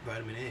A, right?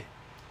 Vitamin A.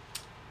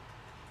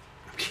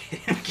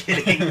 I'm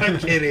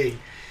kidding.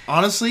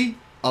 Honestly,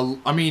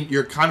 I mean,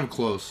 you're kind of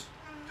close.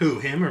 Who,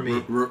 him or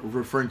me?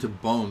 Referring to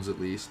bones, at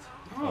least.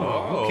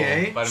 Oh,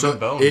 okay. Vitamin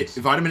bones.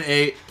 Vitamin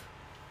A.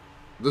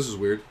 This is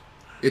weird.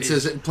 It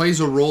says it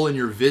plays a role in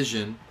your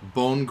vision,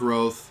 bone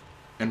growth,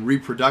 and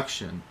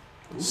reproduction,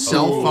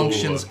 cell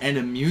functions, and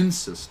immune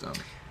system.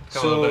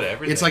 Got a little bit of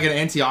everything. It's like an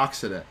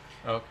antioxidant.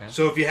 Okay.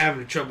 So if you're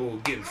having trouble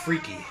getting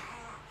freaky,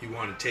 you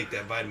want to take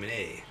that vitamin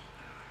A.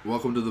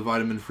 Welcome to the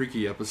Vitamin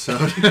Freaky episode.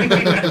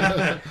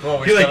 Well,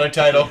 we You're got like- a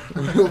title.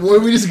 Boy,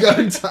 we just got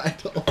a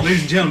title.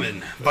 Ladies and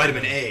gentlemen,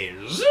 vitamin A.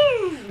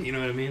 You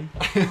know what I mean?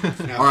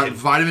 No, All right,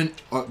 vitamin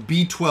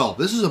B12.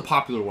 This is a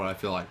popular one, I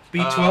feel like.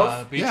 B12?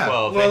 B12. Yeah. They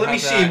Well, let me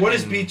have see. that What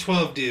does in-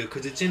 B12 do?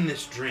 Because it's in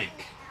this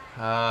drink.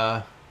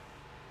 What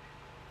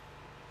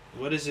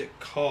is it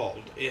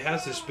called? It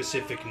has a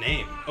specific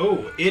name.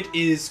 Oh, it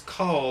is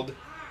called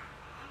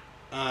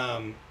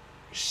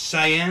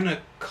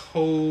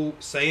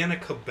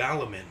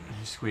cyanocobalamin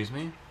You squeeze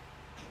me?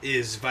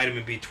 is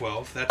vitamin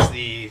B12. That's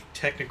the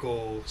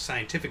technical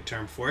scientific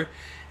term for it.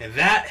 And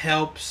that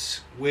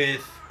helps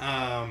with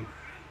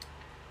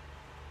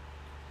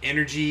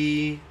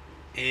energy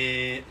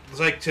and it's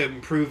like to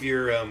improve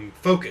your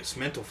focus,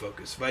 mental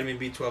focus. Vitamin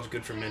B12 is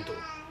good for mental.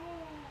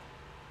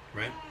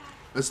 Right?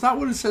 That's not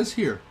what it says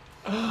here.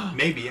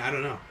 Maybe, I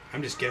don't know.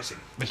 I'm just guessing.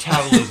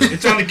 Metabolism.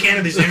 It's on the can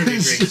of this energy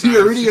drink.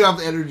 You're reading it off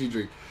the energy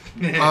drink.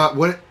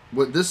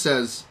 What this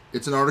says,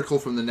 it's an article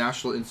from the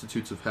National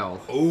Institutes of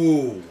Health.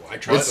 Oh, I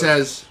tried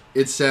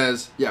It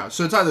says, yeah,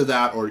 so it's either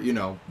that or,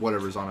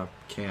 whatever's on a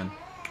can.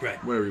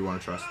 Right. Whatever you want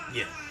to trust.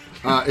 Yeah.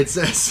 It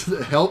says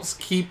it helps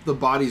keep the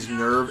body's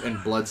nerve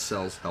and blood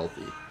cells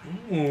healthy.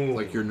 Ooh.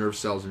 Like your nerve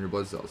cells and your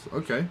blood cells.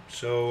 Okay.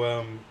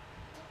 So,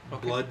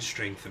 blood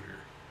strengthener.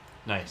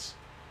 Nice.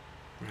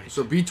 Right.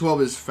 So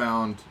B12 is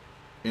found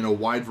in a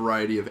wide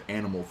variety of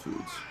animal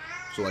foods.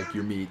 So like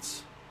your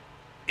meats.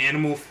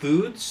 Animal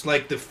foods?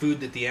 Like the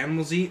food that the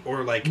animals eat?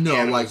 Or like No,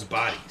 animals' like-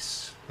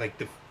 bodies? Like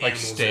the Like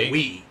animals steak? that we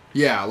eat?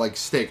 Yeah, like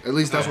steak. At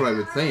least that's Okay. what I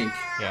would think.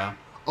 Yeah.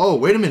 Oh,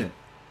 wait a minute.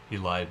 He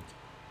lied.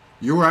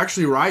 You were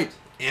actually right.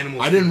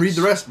 Animal I didn't read foods.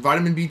 the rest.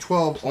 Vitamin B12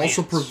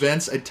 also Plants.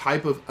 prevents a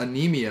type of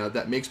anemia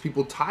that makes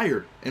people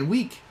tired and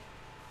weak.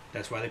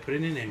 That's why they put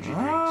it in energy drinks.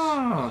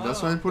 Ah,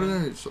 that's why I put it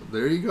in. So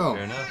there you go.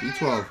 Fair enough.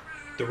 B12.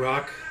 The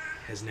Rock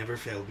has never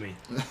failed me.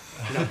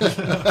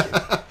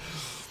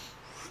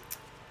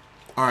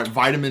 All right,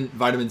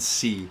 vitamin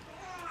C.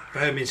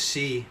 Vitamin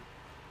C.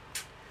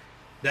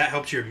 That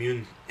helps your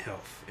immune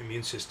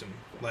system.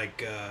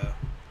 Like,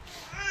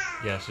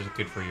 Yeah, so it's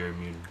good for your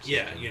immune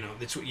system. Yeah,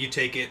 that's what you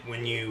take it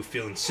when you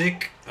feeling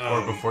sick.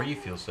 Or before you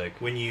feel sick.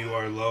 When you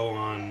are low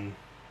on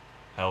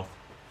Health.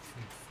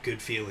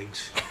 good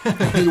feelings.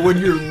 When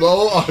you're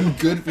low on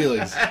good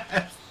feelings.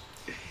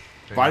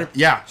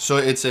 So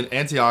it's an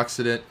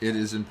antioxidant. It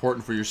is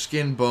important for your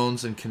skin,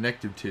 bones, and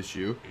connective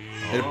tissue.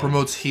 Oh. It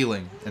promotes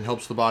healing and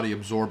helps the body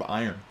absorb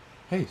iron.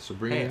 Hey, so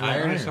bring in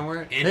iron is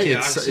somewhere? Hey,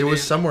 it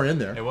was somewhere in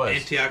there. It was.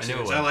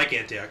 Antioxidants. I like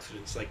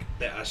antioxidants. Like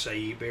the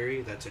acai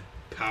berry, that's a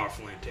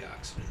powerful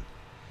antioxidant.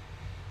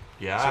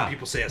 Yeah. Some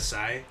people say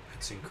acai.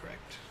 That's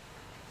incorrect.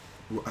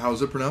 How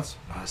is it pronounced?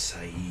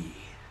 Acai.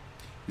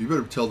 You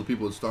better tell the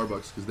people at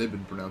Starbucks because they've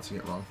been pronouncing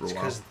it wrong for a while.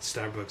 Because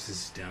Starbucks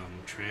is dumb.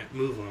 Trent,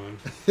 move on.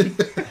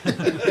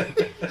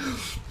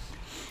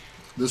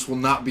 This will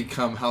not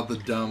become how the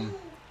dumb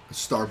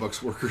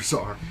Starbucks workers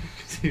are.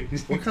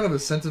 What kind of a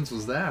sentence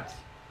was that?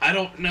 I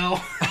don't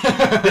know.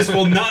 This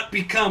will not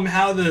become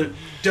how the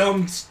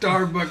dumb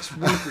Starbucks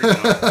workers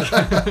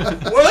are.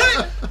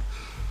 What?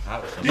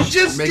 You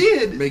just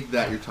did. Make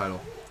that your title.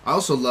 I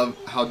also love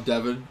how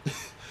Devin,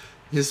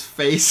 his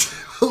face,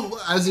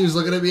 as he was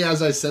looking at me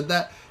as I said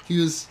that,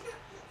 he's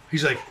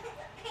like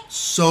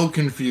so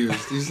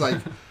confused. He's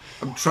like,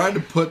 I'm trying to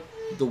put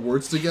the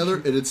words together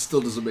and it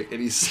still doesn't make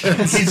any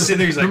sense. He's sitting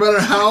there, he's like, no matter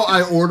how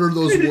I order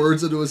those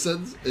words into a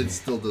sentence, it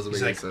still doesn't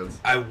make any sense.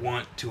 I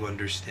want to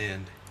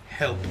understand.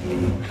 Help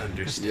me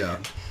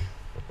understand.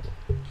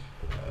 Yeah.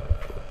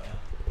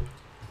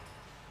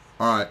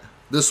 All right.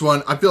 This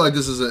one, I feel like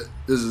this is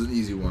an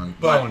easy one.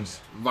 Bones.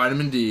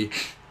 Vitamin D.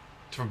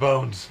 It's for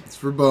bones. It's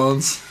for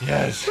bones.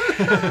 Yes.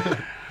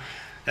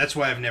 That's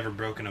why I've never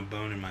broken a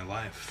bone in my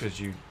life. Because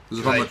you... Is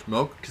it how much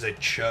milk? Because I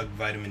chug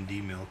vitamin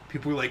D milk.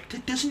 People were like,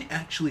 that doesn't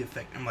actually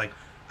affect... I'm like,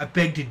 I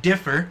beg to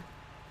differ.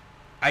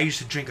 I used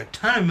to drink a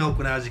ton of milk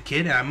when I was a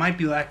kid, and I might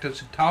be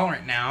lactose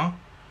intolerant now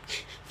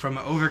from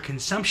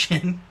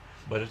overconsumption.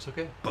 But it's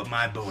okay. But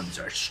my bones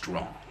are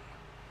strong.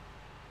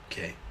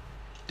 Okay.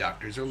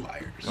 Doctors are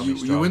liars.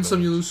 You win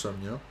some, you lose some,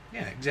 you know?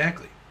 Yeah,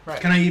 exactly.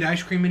 Right. Can I eat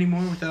ice cream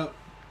anymore without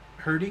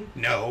hurting?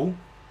 No.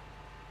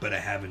 But I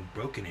haven't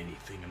broken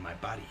anything in my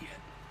body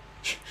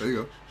yet. There you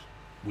go.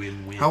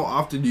 Win-win. How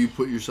often do you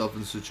put yourself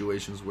in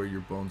situations where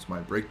your bones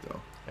might break,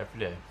 though? Every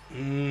day.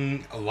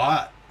 A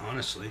lot,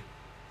 honestly.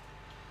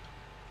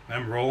 When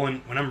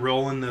I'm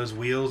rolling those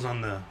wheels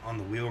on the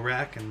wheel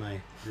rack in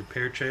my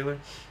repair trailer,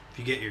 if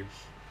you get your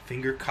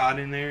finger caught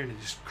in there and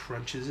it just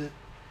crunches it,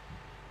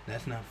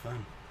 that's not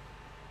fun.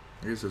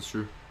 I guess that's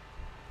true.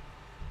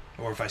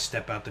 Or if I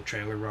step out the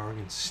trailer wrong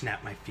and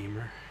snap my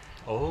femur.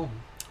 Oh.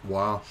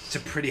 Wow. It's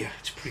pretty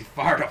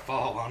far to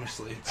fall,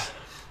 honestly.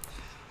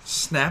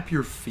 Snap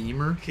your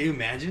femur? Can you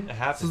imagine? It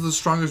happens. This is the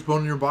strongest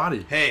bone in your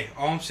body. Hey,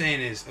 all I'm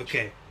saying is,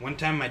 okay, one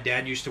time my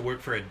dad used to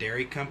work for a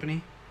dairy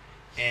company,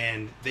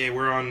 and they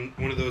were on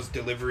one of those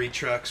delivery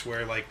trucks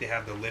where, like, they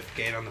have the lift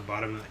gate on the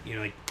bottom, you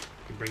know, like,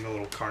 you bring the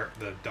little cart,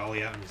 the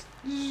dolly out, and just,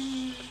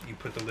 you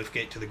put the lift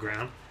gate to the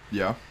ground.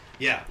 Yeah.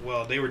 Yeah,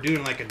 well, they were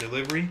doing, like, a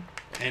delivery,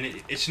 and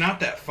it's not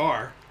that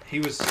far.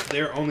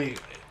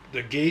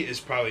 The gate is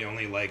probably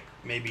only, like,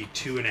 maybe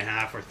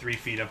 2.5 or 3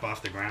 feet up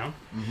off the ground.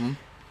 Mm-hmm.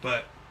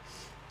 But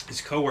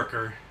his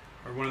coworker,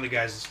 or one of the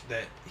guys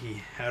that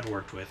he had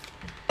worked with,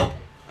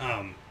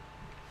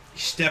 he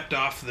stepped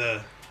off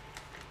the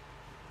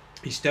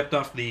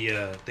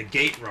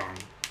gate wrong,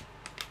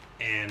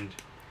 and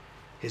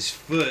his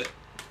foot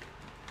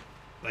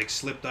like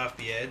slipped off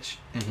the edge,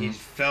 and he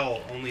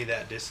fell only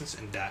that distance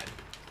and died.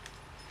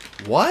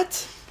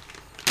 What?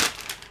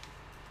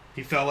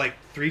 He fell like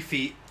 3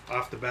 feet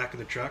off the back of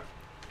the truck,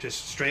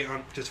 just straight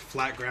on, just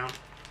flat ground,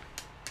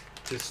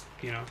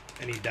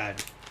 and he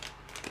died.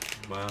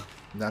 Wow.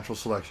 Natural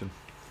selection.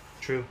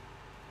 True.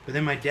 But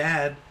then my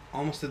dad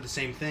almost did the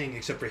same thing,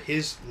 except for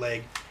his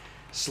leg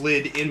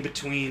slid in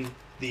between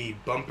the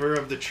bumper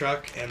of the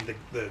truck and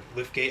the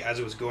lift gate as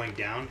it was going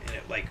down, and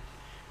it like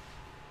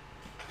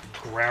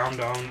ground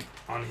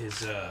on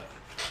his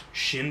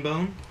shin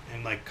bone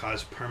and like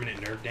caused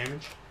permanent nerve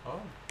damage. Oh.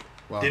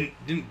 Wow.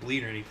 Didn't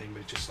bleed or anything,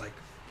 but just like,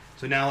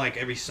 so now like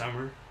every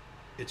summer,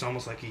 it's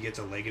almost like he gets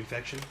a leg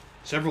infection.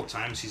 Several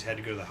times he's had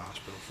to go to the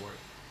hospital for it.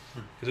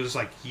 Because it was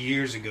like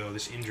years ago,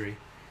 this injury,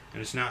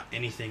 and it's not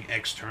anything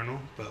external,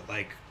 but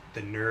like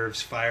the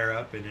nerves fire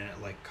up and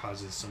it like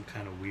causes some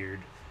kind of weird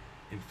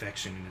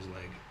infection in his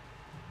leg.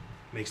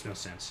 Makes no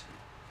sense.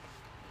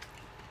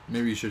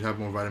 Maybe you should have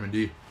more vitamin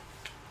D.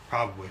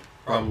 Probably.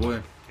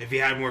 If he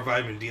had more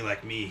vitamin D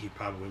like me, he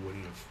probably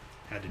wouldn't have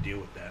had to deal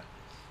with that.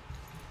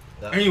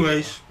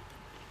 Anyways,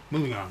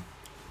 moving on.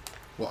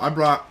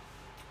 Well,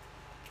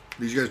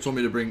 these guys told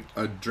me to bring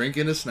a drink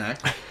and a snack.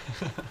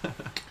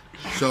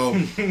 So,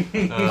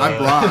 I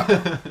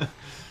brought...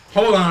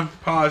 Hold on.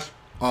 Pause.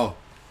 Oh.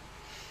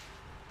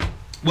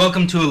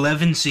 Welcome to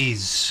 11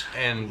 C's.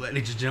 And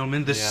ladies and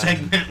gentlemen, the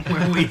segment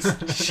where we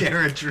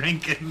share a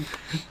drink and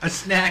a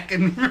snack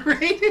and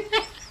rate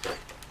it.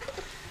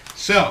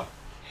 So,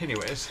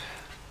 anyways,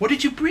 what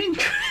did you bring?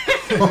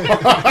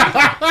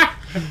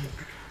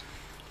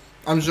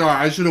 I'm sorry,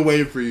 I should have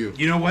waited for you.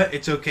 You know what?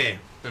 It's okay.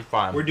 it's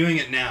fine. We're doing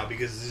it now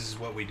because this is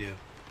what we do.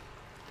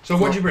 So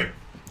what'd you bring?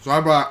 So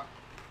I brought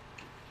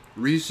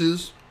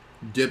Reese's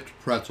dipped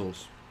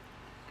pretzels.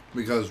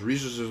 Because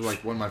Reese's is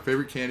like one of my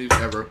favorite candies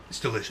ever. It's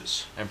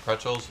delicious. And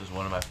pretzels is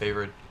one of my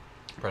favorite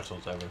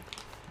pretzels ever.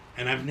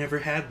 And I've never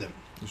had them.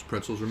 These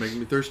pretzels are making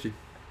me thirsty.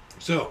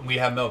 So We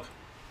have milk.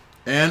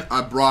 And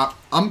I brought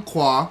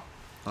Umpqua.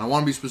 And I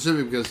want to be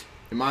specific because,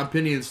 in my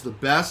opinion, it's the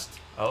best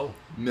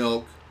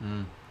milk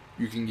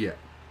you can get.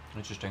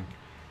 Interesting.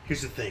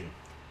 here's the thing.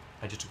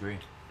 I just agree.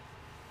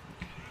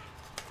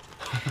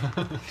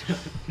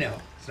 No,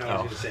 that's not what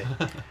I was going to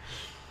say.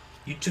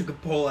 You took a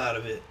pull out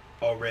of it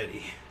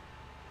already,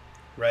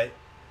 right?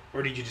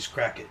 Or did you just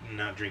crack it and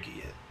not drink it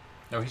yet?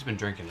 No, he's been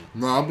drinking it.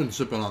 No, I've been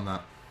sipping on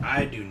that.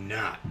 I do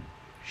not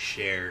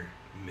share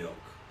milk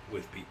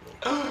with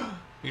people.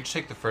 You just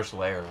take the first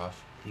layer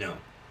off. No.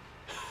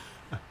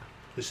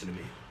 Listen to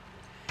me.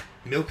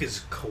 Milk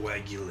is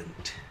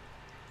coagulant.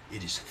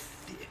 It is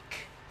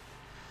thick.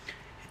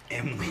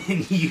 And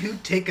when you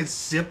take a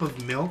sip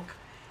of milk,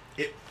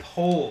 it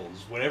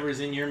pulls whatever is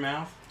in your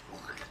mouth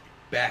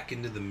back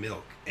into the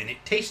milk. And it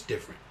tastes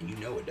different. And you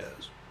know it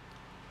does.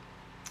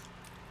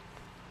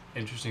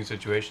 Interesting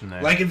situation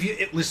there. Like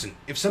listen,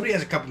 if somebody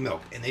has a cup of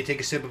milk and they take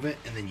a sip of it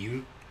and then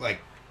you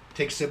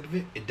take a sip of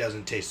it, it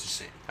doesn't taste the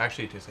same.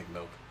 Actually, it tastes like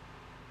milk.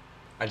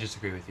 I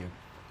disagree with you.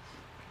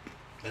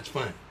 That's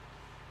fine.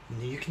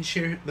 You can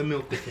share the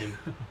milk with him.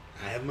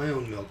 I have my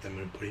own milk that I'm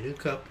going to put in a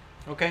cup.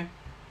 Okay.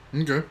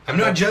 Okay. I'm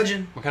not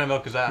judging. What kind of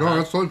milk is that? No,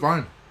 that's totally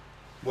fine.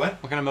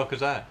 What? What kind of milk is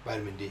that?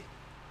 Vitamin D.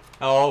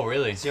 Oh,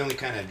 really? It's the only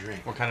kind I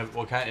drink. What kind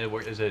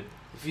is it?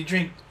 If you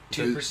drink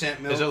 2%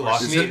 milk, Is it or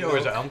lost skim meat or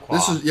is it milk- umpqua?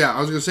 I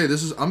was going to say,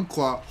 this is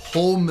Umpqua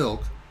whole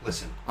milk.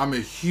 Listen, I'm a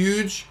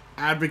huge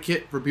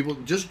advocate for people,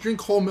 just drink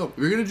whole milk.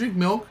 If you're going to drink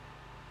milk,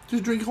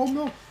 just drink whole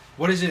milk.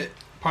 what is it?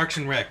 Parks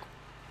and Rec.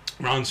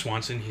 Ron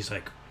Swanson, he's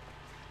like,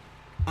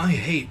 I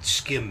hate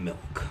skim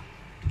milk.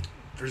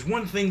 There's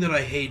one thing that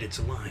I hate, it's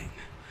lying.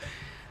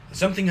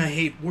 Something I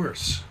hate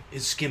worse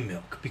is skim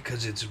milk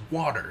because it's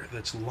water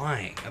that's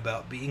lying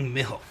about being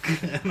milk.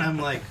 And I'm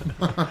like,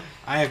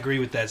 I agree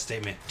with that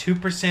statement.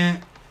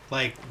 2%,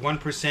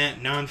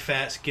 1%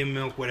 non-fat skim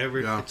milk, whatever,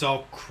 It's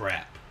all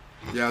crap.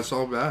 Yeah, it's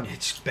all bad.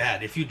 It's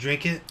bad. If you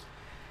drink it,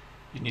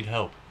 You need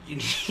help. you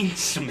need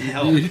some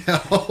help.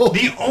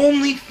 The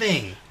only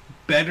thing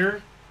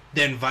better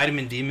than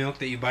vitamin D milk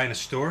that you buy in a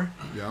store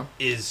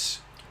is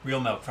Real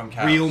milk from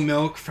cows. real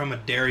milk from a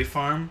dairy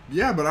farm.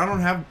 Yeah, but I don't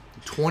have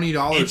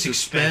 $20 It's to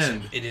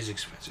expensive. spend It is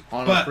expensive.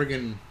 on But a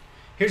friggin'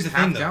 here's the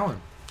half thing, though.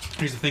 gallon.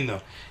 Here's the thing,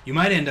 though. You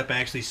might end up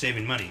actually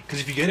saving money because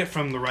if you get it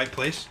from the right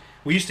place,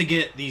 we used to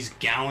get these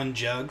gallon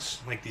jugs,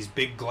 like these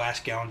big glass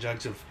gallon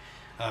jugs of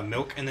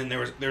milk, and then there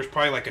was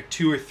probably like a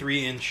 2 or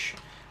 3 inch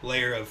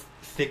layer of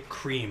thick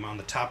cream on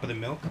the top of the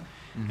milk,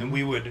 and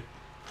we would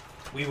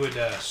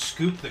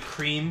scoop the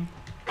cream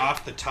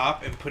off the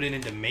top and put it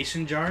into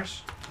mason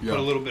jars. Put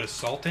a little bit of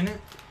salt in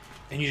it,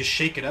 and you just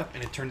shake it up,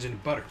 and it turns into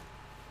butter.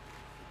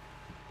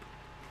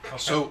 Okay.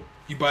 So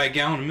you buy a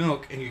gallon of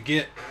milk, and you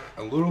get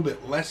a little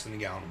bit less than a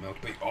gallon of milk,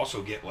 but you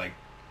also get like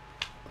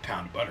a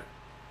pound of butter.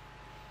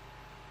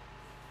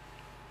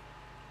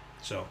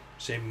 So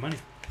saving money.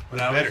 When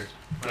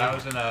I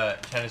was in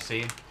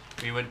Tennessee,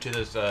 we went to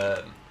this.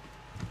 It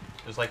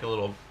was like a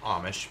little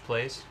Amish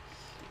place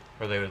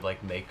where they would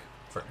make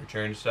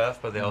furniture and stuff,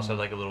 but they also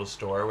had a little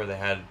store where they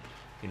had,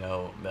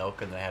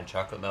 milk, and they had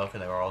chocolate milk,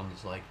 and they were all in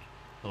these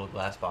little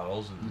glass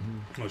bottles.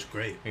 And It was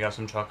great. we got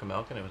some chocolate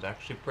milk, and it was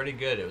actually pretty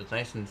good. It was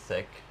nice and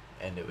thick,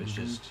 and it was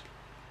just.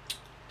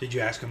 Did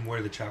you ask them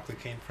where the chocolate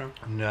came from?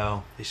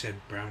 No. They said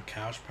brown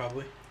cows,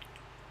 probably.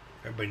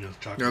 Everybody knows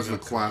chocolate That's the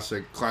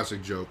milk.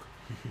 classic joke.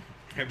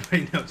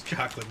 Everybody knows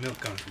chocolate milk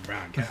comes from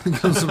brown cows. It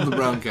comes from the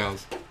brown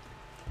cows.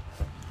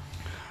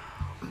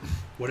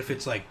 What if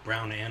it's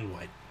brown and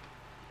white?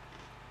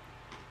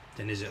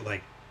 Then is it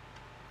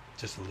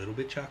just a little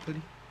bit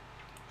chocolatey?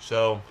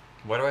 So,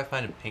 where do I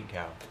find a pink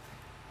cow?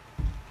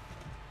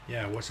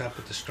 Yeah, what's up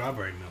with the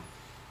strawberry milk?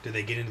 Did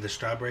they get into the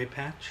strawberry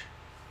patch?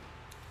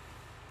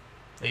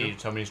 They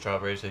eat so many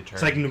strawberries, they turn.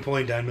 It's like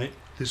Napoleon Dynamite.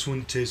 This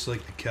one tastes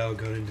like the cow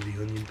got into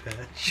the onion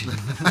patch.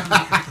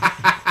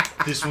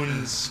 This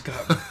one's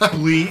got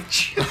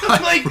bleach.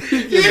 I'm like,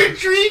 you're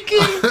drinking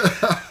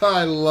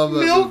I love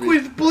that milk movie.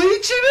 with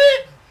bleach in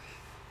it?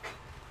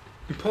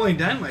 Napoleon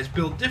Dynamite's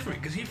built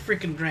different because he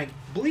freaking drank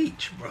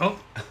bleach, bro.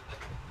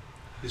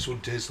 This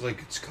one tastes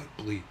like it's got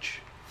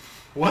bleach.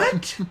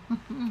 What?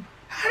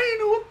 How do you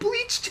know what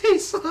bleach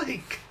tastes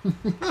like?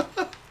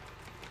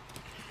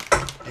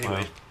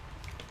 Anyway.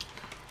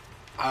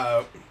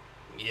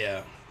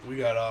 Yeah, we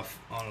got off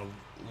on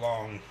a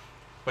long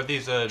But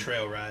these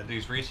trail ride.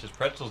 these Reese's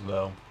pretzels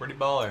though, pretty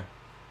baller.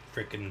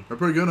 Freaking. They're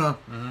pretty good, huh?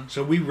 Mm-hmm.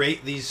 So we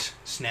rate these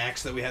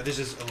snacks that we have. This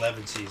is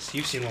 11C's.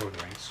 You've seen Lord of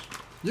the Rings.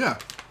 Yeah.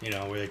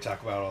 Where they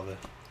talk about all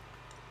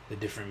the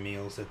different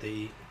meals that they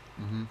eat.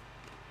 Mm-hmm.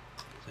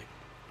 It's like,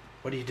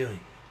 what are you doing?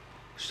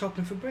 Just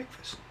hoping for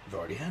breakfast. You've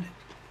already had it.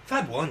 I've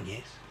had one,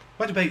 yes.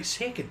 What about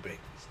second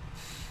breakfast?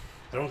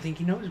 I don't think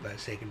he knows about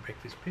second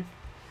breakfast, Pip.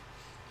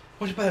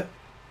 What about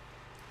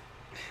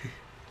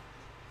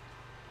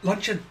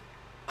luncheon?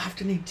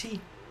 afternoon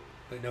tea.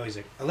 But no, he's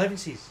like, 11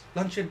 C's,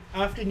 luncheon,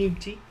 afternoon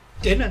tea,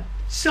 dinner,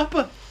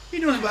 supper. He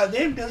knows about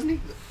them, doesn't he?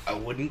 I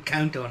wouldn't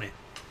count on it.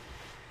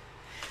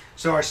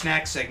 So our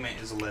snack segment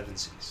is 11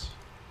 C's.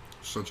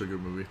 Such a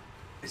good movie.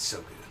 It's so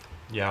good.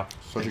 Yeah.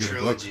 Such The a good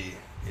trilogy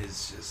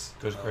is just...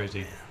 Goes crazy.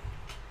 Man.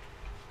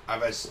 I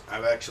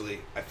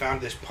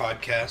found this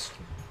podcast.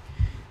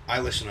 I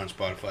listen on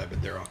Spotify,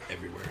 but they're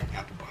everywhere.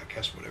 Apple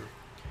Podcasts, whatever.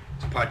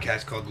 It's a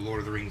podcast called the Lord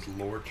of the Rings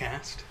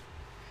Lorecast.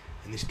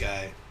 And this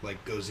guy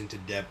goes into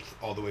depth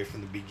all the way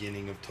from the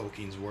beginning of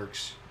Tolkien's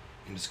works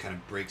and just kind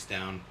of breaks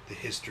down the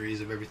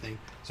histories of everything.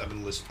 So I've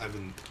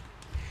been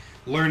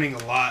learning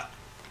a lot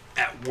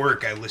at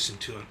work. I listen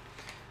to him.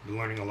 I've been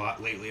learning a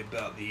lot lately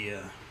about the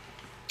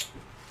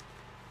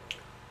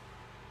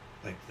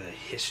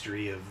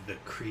history of the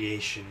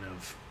creation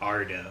of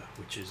Arda,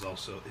 which is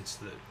also, it's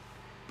the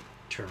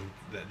term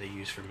that they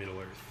use for Middle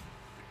Earth.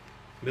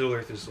 Middle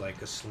Earth is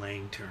like a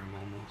slang term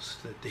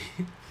almost, that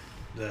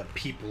the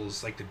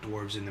peoples, like the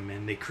dwarves and the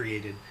men, they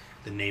created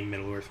the name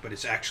Middle Earth, but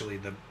it's actually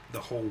the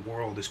whole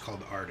world is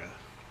called Arda.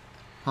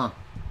 Huh.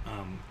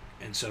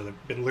 And so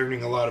I've been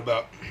learning a lot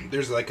about,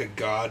 there's like a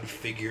god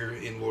figure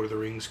in Lord of the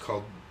Rings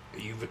called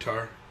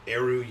Iluvatar,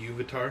 Eru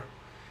Iluvatar.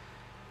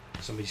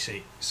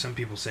 Some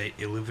people say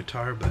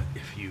Iluvatar, but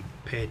if you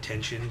pay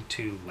attention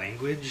to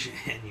language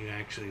and you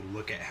actually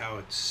look at how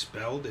it's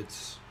spelled,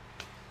 it's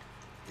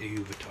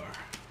Iluvatar.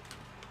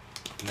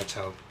 And that's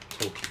how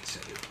Tolkien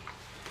said it.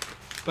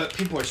 But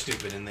people are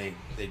stupid and they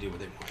do what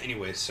they want.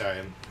 Anyways, sorry,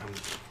 I'm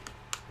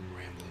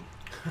rambling.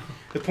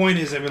 The point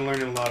is, I've been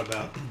learning a lot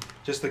about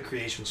just the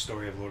creation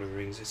story of Lord of the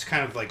Rings. It's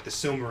kind of like the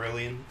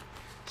Silmarillion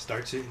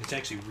starts it, and it's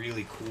actually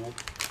really cool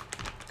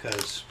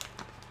because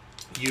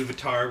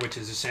Iluvatar, which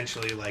is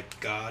essentially like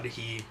God,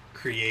 he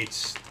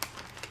creates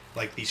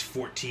like these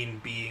 14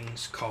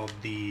 beings called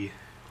they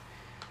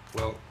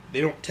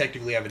don't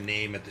technically have a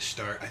name at the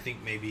start. I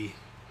think maybe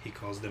he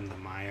calls them the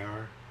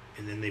Maiar,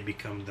 and then they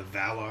become the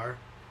Valar,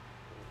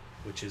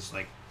 which is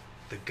like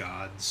the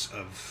gods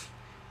of,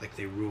 like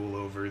they rule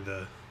over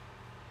the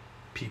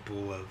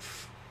people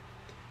of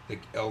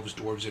like elves,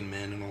 dwarves, and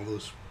men and all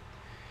those.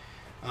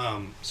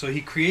 So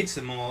he creates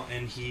them all,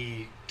 and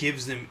he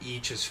gives them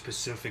each a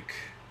specific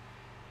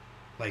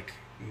like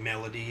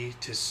melody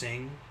to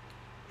sing,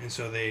 and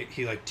so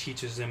he like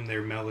teaches them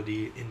their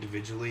melody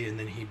individually, and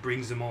then he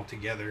brings them all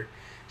together.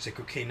 He's like,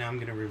 okay, now I'm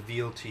gonna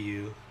reveal to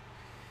you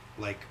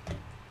like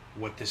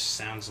what this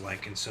sounds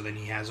like, and so then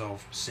he has all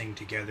sing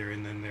together,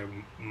 and then their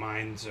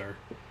minds are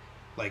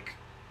like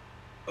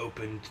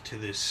opened to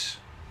this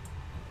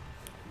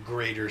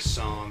greater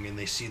song, and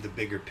they see the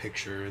bigger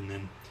picture. And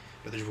then,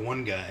 but there's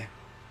one guy,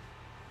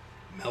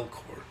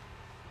 Melkor,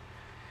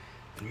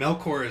 and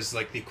Melkor is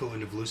like the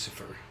equivalent of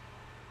Lucifer,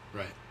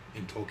 right,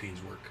 in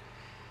Tolkien's work.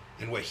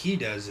 And what he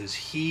does is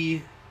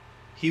he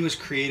was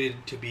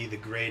created to be the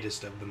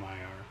greatest of the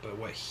Maiar, but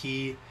what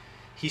he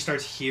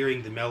starts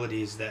hearing the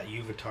melodies that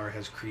Iluvatar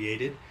has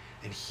created,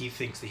 and he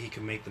thinks that he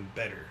can make them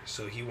better,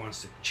 so he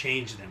wants to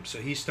change them. So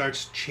he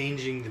starts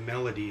changing the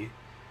melody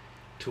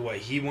to what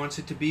he wants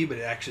it to be, but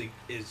it actually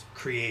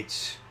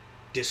creates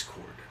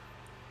discord.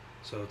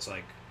 So it's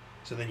like,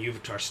 so then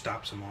Iluvatar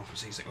stops him off and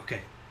says, like,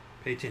 okay,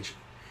 pay attention.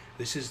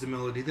 This is the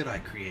melody that I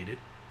created.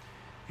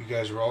 You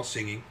guys are all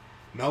singing.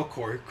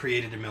 Melkor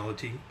created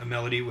a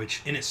melody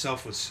which in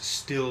itself was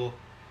still,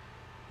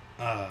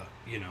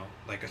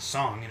 like a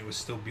song, and it was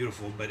still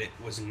beautiful, but it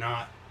was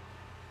not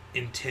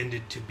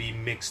intended to be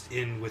mixed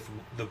in with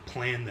the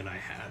plan that I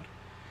had.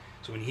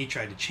 So when he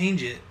tried to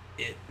change it,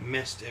 it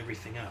messed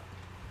everything up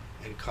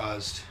and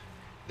caused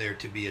there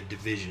to be a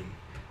division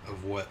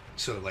of what,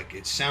 so like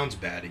it sounds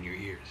bad in your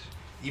ears.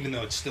 Even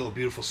though it's still a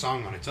beautiful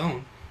song on its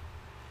own,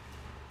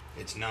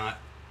 it's not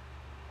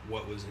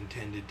what was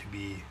intended to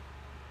be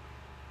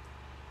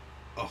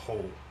a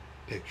whole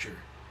picture,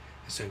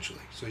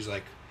 essentially. So he's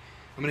like,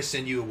 I'm going to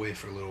send you away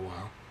for a little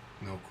while,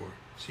 Melkor,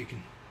 so you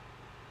can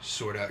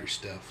sort out your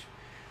stuff.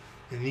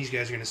 And these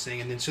guys are going to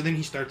sing, and then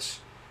he starts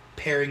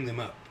pairing them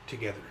up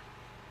together,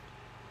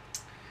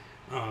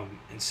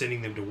 and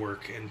sending them to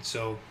work. And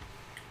so,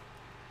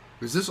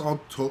 is this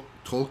all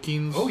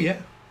Tolkien's? Oh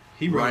yeah,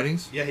 he wrote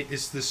writings. Yeah,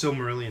 it's the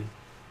Silmarillion.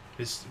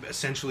 It's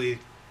essentially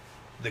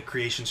the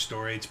creation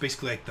story. It's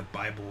basically like the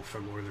Bible for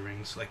Lord of the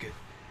Rings.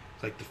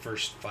 Like the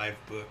first 5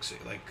 books.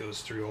 It like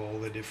goes through all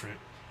the different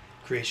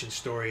creation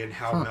story and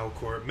how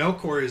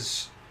Melkor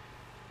is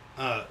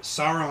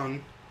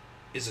Sauron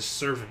is a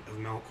servant of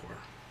Melkor.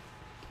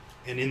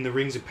 And in the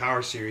Rings of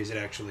Power series, it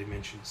actually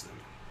mentions them.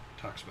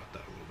 It talks about that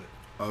a little bit.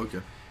 Oh,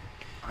 okay.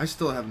 I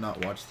still have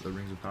not watched the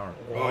Rings of Power.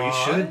 Oh, you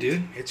should,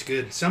 dude. It's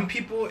good. Some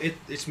people,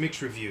 it's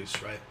mixed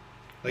reviews, right?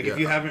 Like if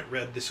you haven't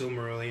read the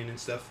Silmarillion and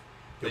stuff,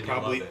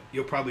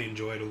 you'll probably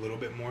enjoy it a little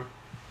bit more,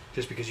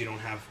 just because you don't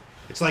have.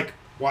 It's like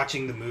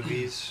watching the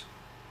movies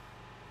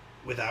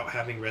without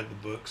having read the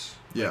books.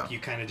 Yeah. Like you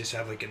kind of just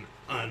have like an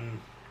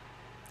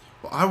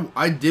Well,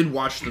 I did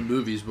watch the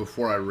movies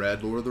before I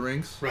read Lord of the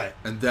Rings. Right.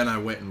 And then I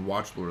went and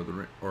watched read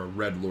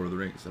Lord of the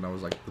Rings, and I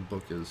was like, the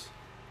book is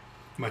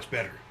much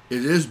better.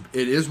 It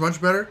is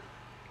much better,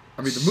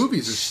 I mean, the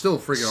movies are still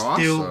freaking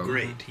awesome. Still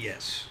great,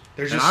 yes.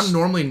 And I'm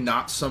normally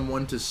not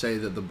someone to say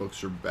that the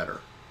books are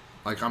better.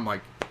 Like, I'm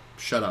like,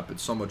 shut up.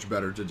 It's so much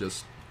better to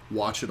just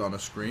watch it on a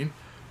screen.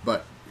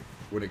 But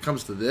when it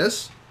comes to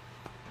this,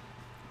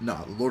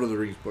 the Lord of the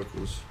Rings book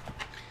was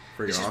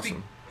freaking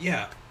awesome.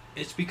 Yeah.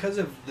 It's because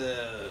of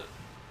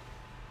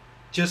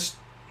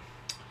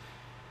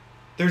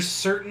there's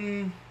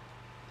certain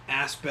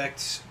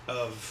aspects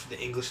of the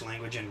English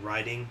language and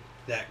writing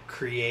that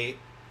create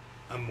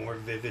a more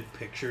vivid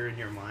picture in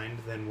your mind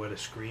than what a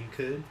screen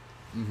could.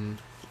 Mm-hmm.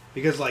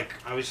 Because, like,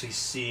 obviously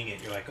seeing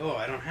it, you're like, oh,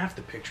 I don't have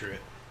to picture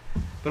it.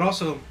 But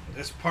also,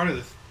 that's part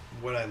of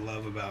what I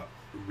love about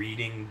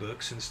reading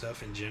books and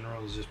stuff in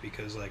general is just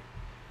because, like,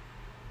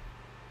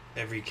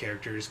 every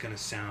character is going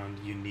to sound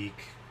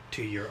unique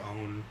to your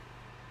own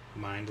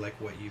mind, like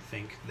what you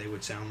think they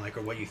would sound like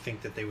or what you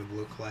think that they would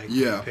look like when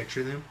you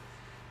picture them.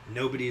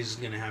 Nobody's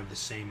going to have the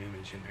same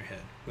image in their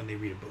head when they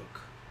read a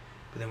book.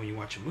 But then when you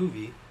watch a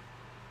movie,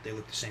 they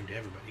look the same to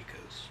everybody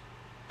because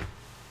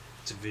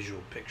it's a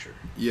visual picture.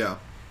 Yeah.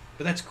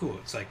 But that's cool.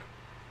 It's like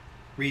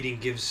reading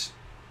gives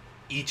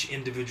each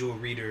individual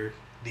reader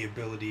the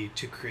ability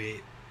to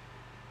create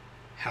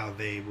how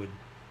they would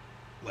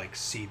like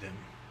see them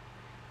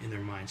in their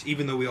minds.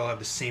 Even though we all have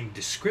the same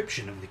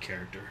description of the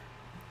character,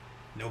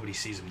 nobody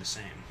sees them the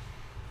same.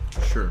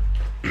 Sure.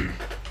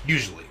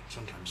 Usually.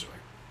 Sometimes they're like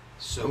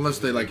so unless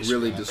they like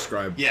really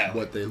describe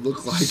what they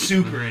look like.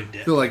 Super in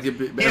depth. I feel like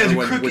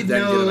everyone would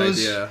then get an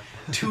idea.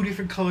 2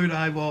 different colored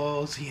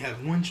eyeballs. He has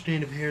 1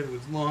 strand of hair that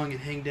was long and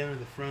hang down to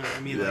the front. I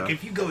mean, like,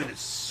 if you go into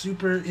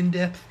super in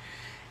depth,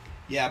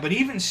 but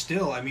even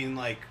still, I mean,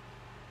 like,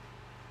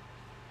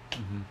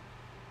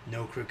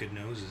 no crooked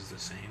nose is the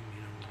same,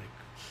 you know, like.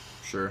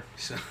 Sure.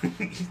 So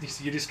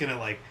you're just gonna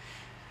like,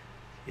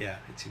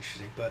 it's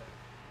interesting. But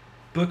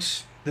the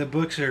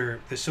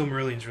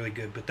Silmarillion's really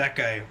good. But that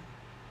guy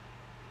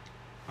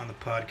on the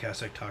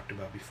podcast I talked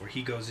about before,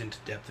 he goes into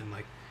depth and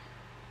like.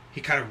 He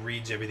kind of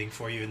reads everything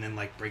for you and then,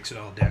 like, breaks it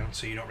all down,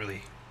 so you don't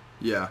really...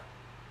 Yeah.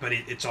 But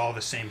it's all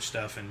the same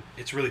stuff, and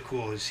it's really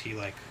cool, is he,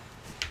 like...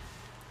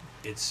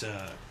 It's,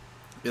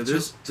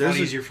 it's a lot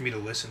easier for me to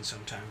listen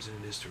sometimes than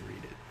it is to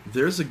read it.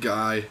 There's a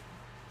guy,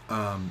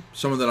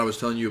 someone that I was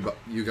telling you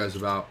guys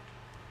about,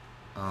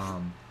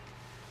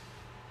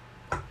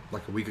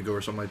 like a week ago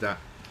or something like that.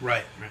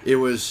 Right. He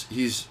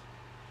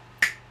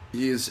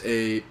is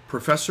a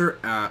professor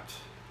at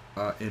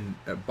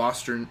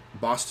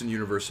Boston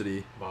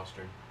University.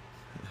 Boston.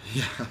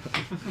 Yeah.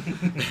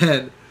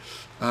 And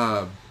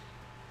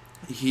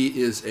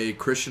he is a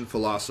Christian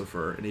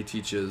philosopher, and he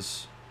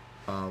teaches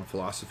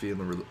philosophy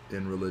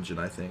in religion,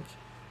 I think.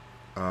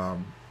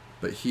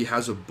 But he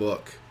has a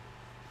book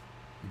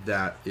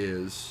that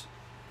is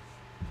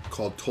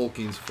called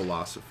Tolkien's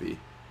Philosophy.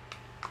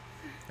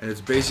 And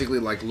it's basically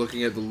like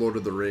looking at the Lord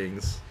of the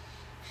Rings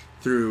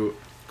through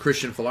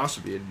Christian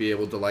philosophy and be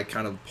able to like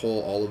kind of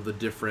pull all of the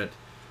different,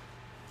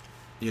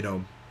 you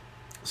know,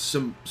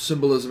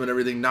 symbolism and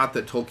everything. Not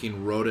that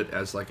Tolkien wrote it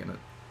as like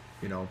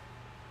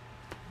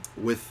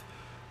with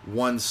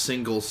one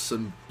single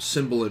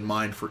symbol in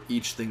mind for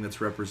each thing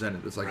that's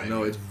represented. It's like,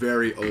 no, it's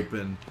very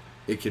open.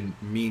 It can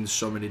mean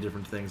so many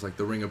different things. Like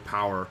the Ring of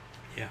Power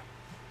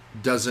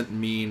doesn't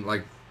mean,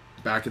 like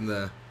back in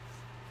the,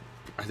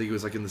 I think it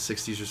was like in the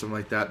 60s or something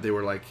like that, they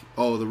were like,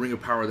 oh, the Ring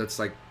of Power, that's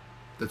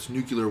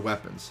nuclear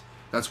weapons.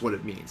 That's what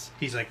it means.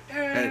 He's like,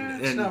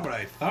 it's not what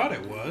I thought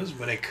it was,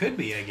 but it could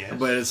be, I guess.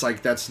 But it's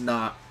like, that's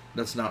not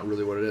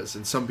really what it is.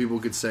 And some people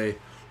could say,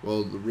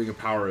 well, the Ring of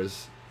Power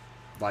is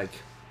like,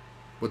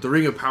 what the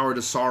Ring of Power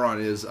to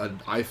Sauron is, an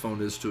iPhone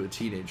is to a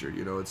teenager.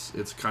 You know,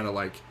 it's kind of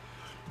like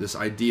this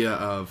idea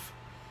of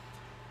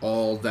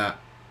all that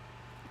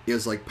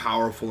is like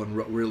powerful and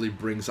what really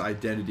brings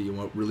identity and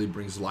what really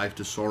brings life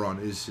to Sauron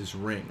is his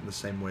ring. In the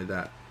same way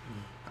that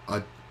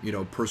a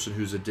person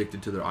who's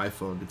addicted to their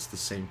iPhone, it's the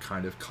same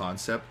kind of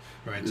concept.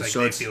 Right. It's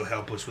like they feel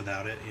helpless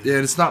without it. Yeah,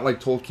 and it's not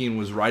like Tolkien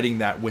was writing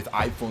that with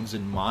iPhones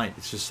in mind.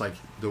 It's just like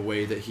the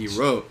way that he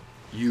wrote,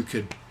 you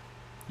could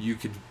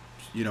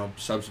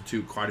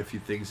substitute quite a few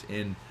things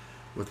in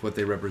with what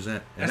they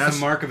represent. And that's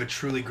the mark of a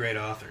truly great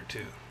author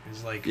too.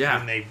 Is like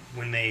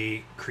when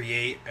they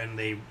create and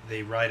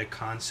they write a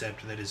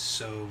concept that is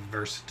so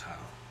versatile.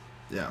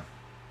 Yeah.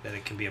 That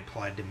it can be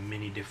applied to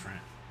many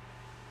different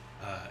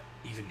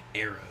even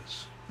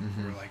eras.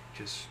 Mm-hmm. Or like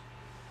just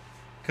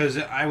because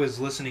I was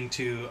listening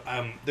to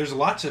there's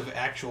lots of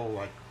actual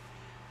like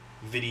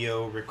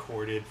video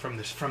recorded from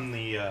the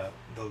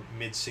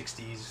mid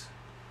 60s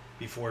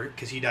before,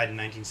 because he died in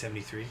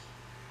 1973.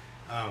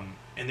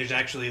 And there's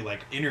actually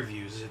like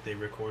interviews that they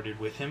recorded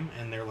with him,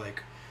 and they're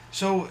like,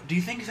 so do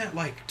you think that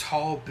like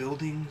tall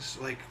buildings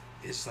like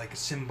is like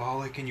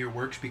symbolic in your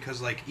works,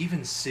 because like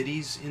even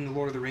cities in the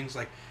Lord of the Rings,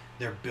 like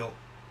they're built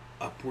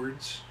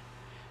upwards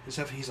and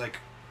stuff? And he's like,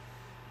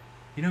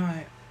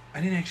 I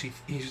didn't actually.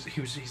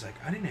 He's like,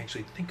 I didn't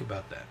actually think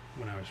about that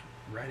when I was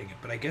writing it,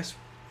 but I guess,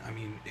 I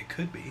mean, it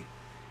could be,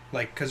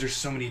 like, because there's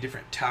so many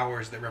different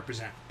towers that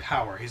represent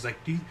power. He's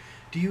like, do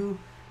you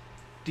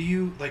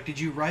like, did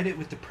you write it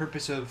with the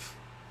purpose of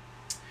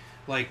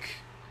like,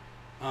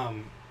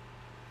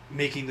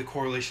 making the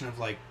correlation of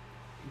like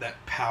that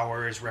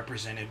power is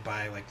represented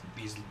by like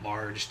these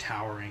large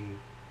towering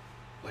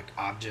like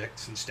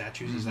objects and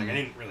statues. He's like, I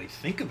didn't really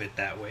think of it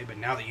that way, but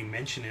now that you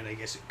mention it, I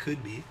guess it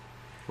could be.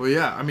 Well,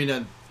 yeah, I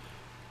mean,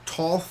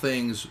 tall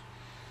things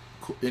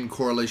in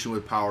correlation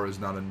with power is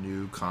not a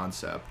new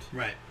concept.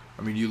 Right.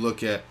 I mean, you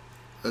look at,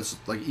 it's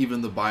like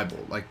even the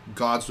Bible, like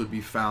gods would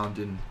be found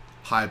in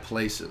high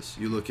places.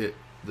 You look at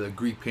the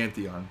Greek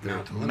pantheon,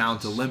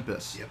 Mount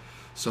Olympus. Yep.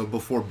 So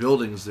before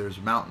buildings, there's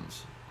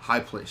mountains,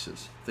 high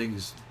places,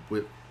 things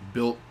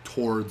built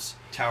towards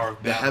Tower of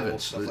the Babel,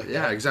 heavens. stuff like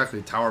yeah, that.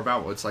 exactly. Tower of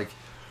Babel. It's like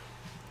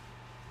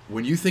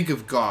when you think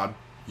of God,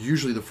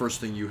 usually the first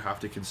thing you have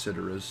to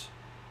consider is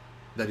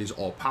that he's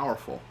all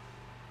powerful.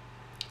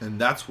 And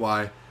that's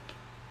why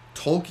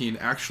Tolkien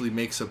actually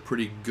makes a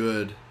pretty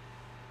good,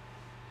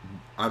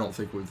 I don't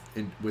think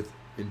with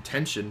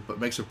intention, but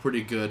makes a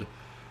pretty good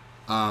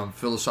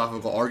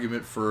philosophical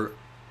argument for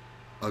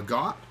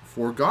God.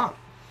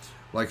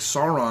 Like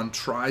Sauron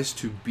tries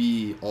to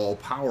be all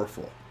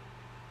powerful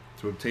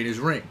to obtain his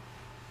ring,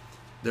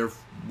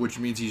 which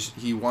means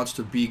he wants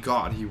to be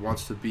God. He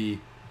wants to be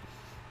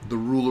the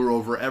ruler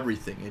over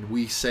everything. And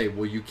we say,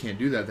 well, you can't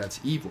do that. That's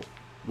evil.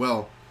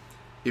 Well,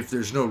 if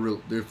there's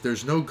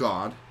no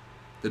God,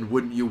 then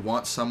wouldn't you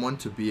want someone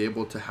to be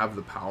able to have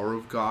the power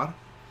of God?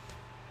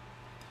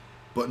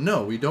 But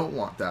no, we don't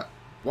want that.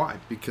 Why?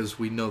 Because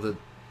we know that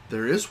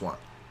there is one.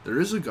 There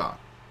is a God.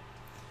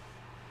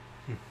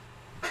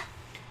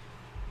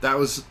 That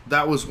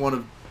was one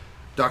of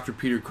Dr.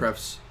 Peter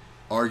Kreft's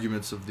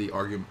arguments of the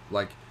argument,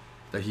 like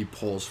that he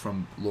pulls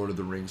from Lord of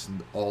the Rings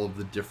and all of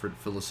the different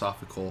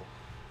philosophical,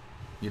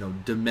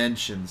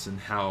 dimensions and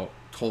how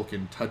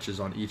Tolkien touches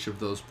on each of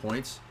those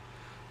points.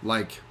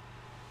 Like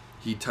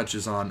he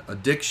touches on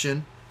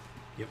addiction,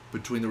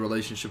 between the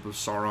relationship of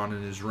Sauron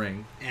and his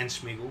ring, and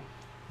Smeagol.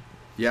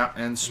 Yeah,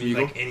 and Smeagol. I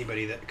mean, like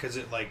anybody that, because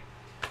it like,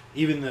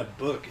 even the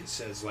book, it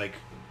says like,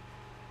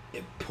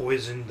 it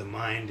poisoned the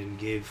mind and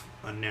gave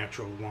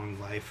unnatural long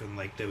life, and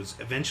like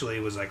eventually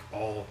it was like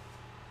all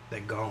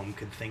that Gollum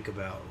could think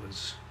about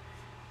was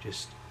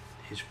just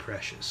his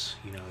precious.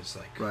 It's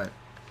like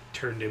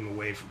turned him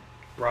away from,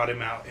 brought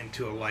him out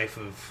into a life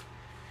of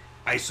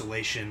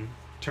isolation,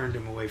 turned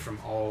him away from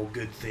all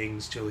good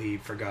things till he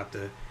forgot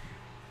the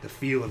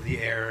feel of the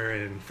air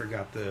and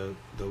forgot the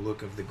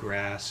look of the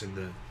grass and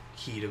the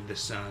heat of the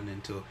sun,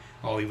 until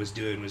all he was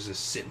doing was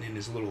just sitting in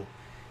his little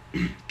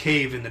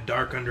cave in the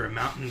dark under a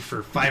mountain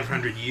for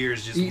 500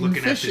 years, just eating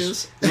looking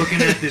fishes. looking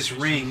at this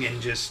ring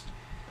and just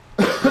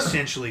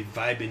essentially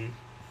vibing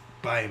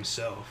by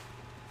himself.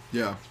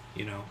 Yeah.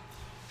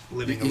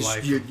 Living a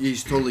life.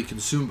 He's totally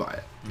consumed by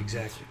it.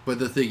 Exactly. But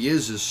the thing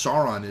is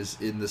Sauron is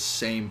in the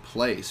same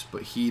place,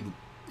 but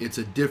it's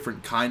a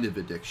different kind of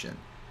addiction.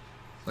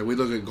 Like we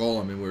look at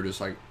Gollum and we're just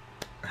like,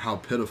 how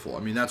pitiful. I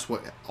mean, that's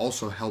what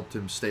also helped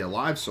him stay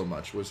alive so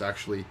much, was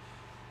actually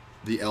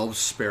the elves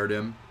spared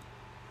him.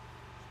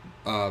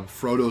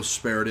 Frodo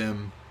spared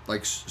him.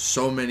 Like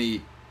so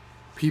many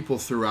people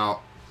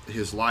throughout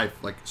his life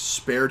like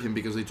spared him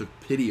because they took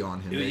pity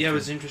on him. It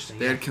was interesting.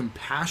 They had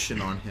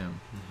compassion on him.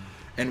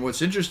 And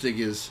what's interesting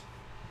is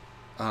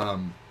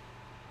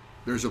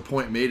there's a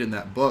point made in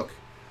that book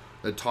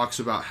that talks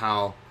about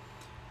how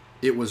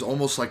it was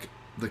almost like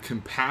the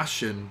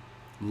compassion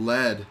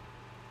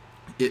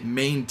it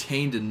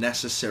maintained a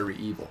necessary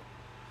evil.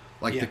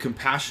 Like the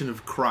compassion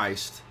of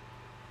Christ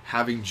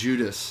having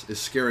Judas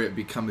Iscariot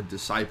become a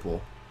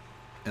disciple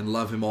and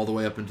love him all the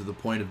way up into the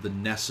point of the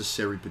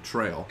necessary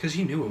betrayal. Because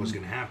he knew it was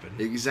going to happen.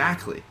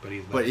 Exactly.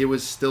 But it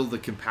was still the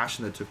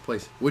compassion that took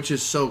place, which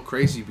is so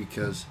crazy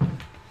because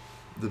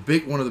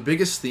one of the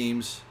biggest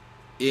themes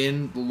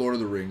in the Lord of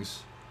the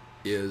Rings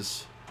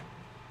is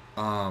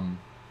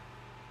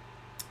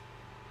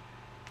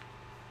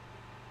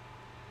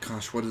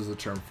what is the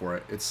term for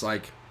it? It's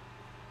like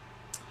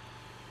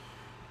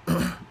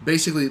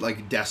basically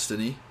like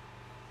destiny.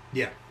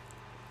 Yeah.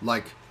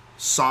 Like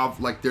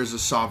there's a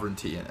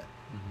sovereignty in it.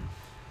 Mm-hmm.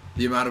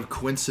 The amount of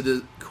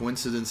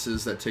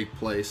coincidences that take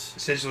place.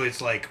 Essentially,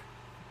 it's like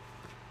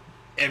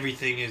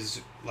everything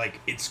is like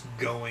it's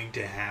going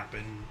to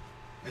happen.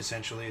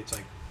 Essentially, it's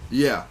like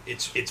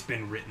it's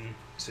been written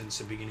since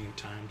the beginning of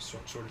time,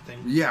 sort of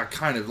thing. Yeah,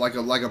 kind of like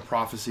a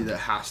prophecy that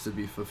has to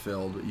be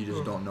fulfilled. You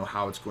just don't know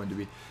how it's going to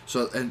be.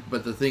 So,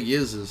 but the thing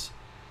is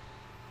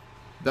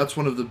that's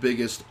one of the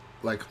biggest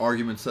like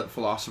arguments that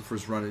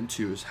philosophers run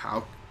into is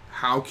how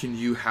can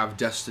you have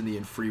destiny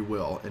and free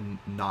will and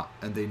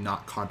they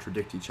not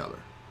contradict each other?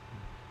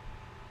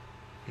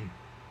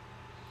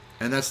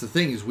 And that's the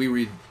thing is we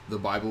read the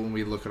Bible and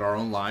we look at our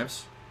own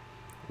lives.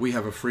 We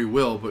have a free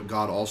will, but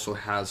God also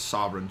has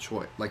sovereign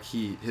choice. Like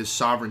his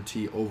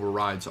sovereignty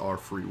overrides our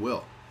free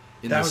will.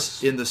 In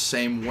the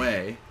same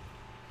way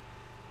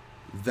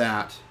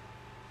that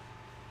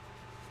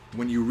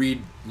when you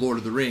read Lord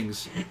of the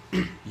Rings,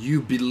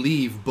 you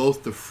believe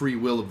both the free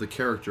will of the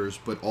characters,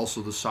 but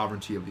also the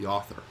sovereignty of the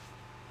author.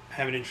 I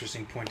have an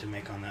interesting point to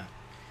make on that.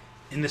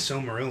 In the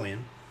Silmarillion,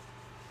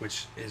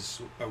 which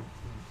is a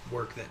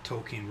work that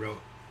Tolkien wrote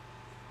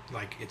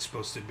like it's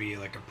supposed to be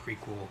like a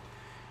prequel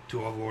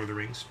to all Lord of the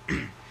Rings.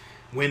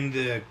 When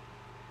the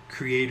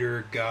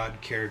creator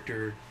god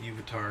character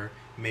Yuvatar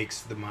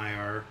makes the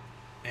Maiar,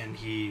 and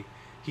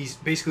he's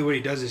basically what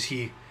he does is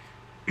he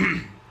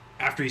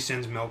after he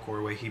sends Melkor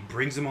away, he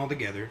brings them all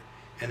together,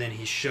 and then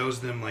he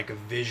shows them like a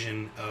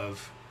vision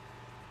of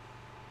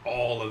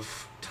all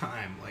of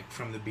time, like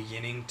from the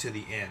beginning to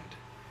the end.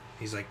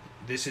 He's like,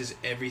 this is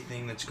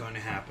everything that's going to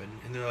happen.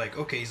 And they're like,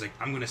 okay. He's like,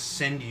 I'm going to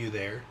send you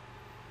there.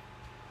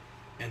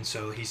 And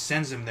so he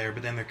sends them there,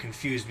 but then they're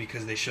confused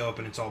because they show up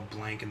and it's all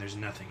blank and there's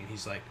nothing. And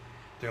he's like,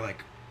 they're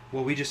like,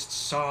 well, we just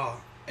saw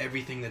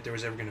everything that there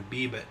was ever going to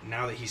be, but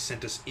now that he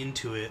sent us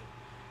into it,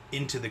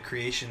 into the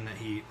creation that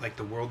he, like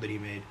the world that he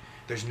made,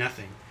 there's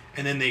nothing.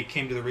 And then they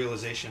came to the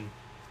realization,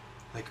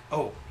 like,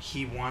 oh,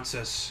 he wants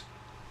us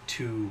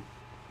to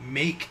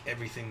make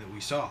everything that we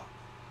saw.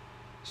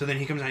 So then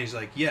he comes out and he's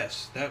like,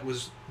 yes, that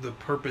was the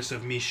purpose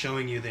of me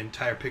showing you the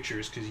entire picture,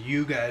 is because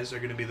you guys are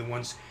going to be the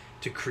ones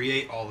to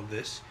create all of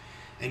this.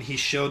 And he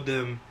showed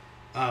them,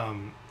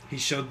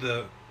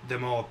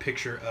 them all a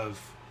picture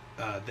of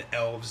the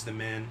elves, the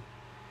men,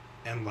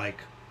 and like,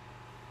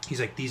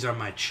 he's like, these are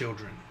my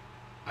children.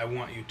 I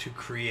want you to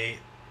create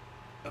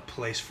a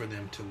place for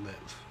them to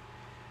live,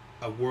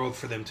 a world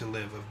for them to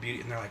live of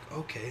beauty. And they're like,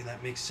 okay,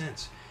 that makes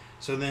sense.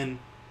 So then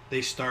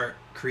they start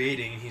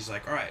creating, and he's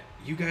like, all right,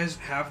 you guys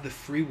have the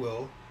free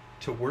will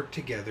to work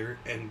together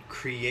and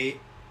create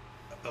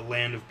a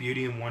land of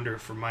beauty and wonder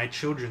for my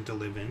children to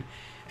live in.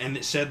 And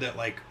it said that,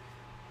 like,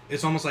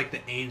 it's almost like the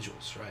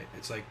angels, right?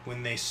 It's like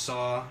when they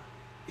saw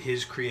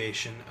his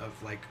creation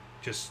of, like,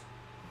 just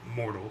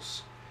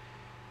mortals,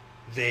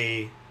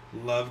 they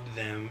loved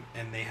them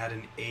and they had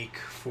an ache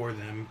for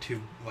them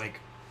to, like,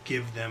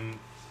 give them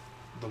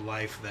the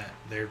life that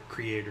their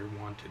creator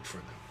wanted for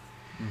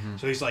them. Mm-hmm.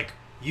 So he's like,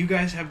 you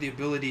guys have the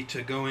ability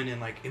to go in and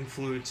like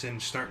influence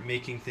and start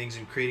making things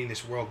and creating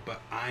this world,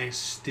 but I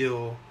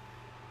still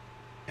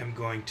am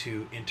going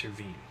to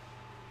intervene.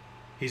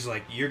 He's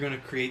like, you're going to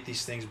create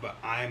these things, but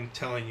I'm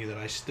telling you that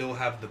I still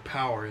have the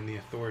power and the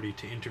authority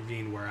to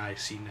intervene where I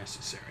see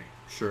necessary.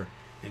 Sure.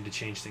 And to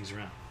change things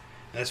around.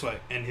 That's why.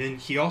 And then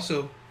he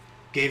also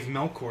gave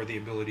Melkor the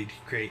ability to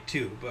create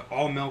too, but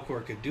all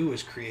Melkor could do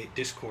was create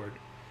discord.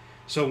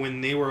 So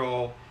when they were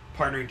all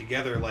partnering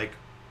together, like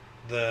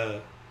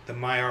the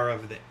Maiar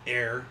of the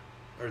air,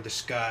 or the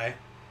sky,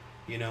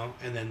 you know,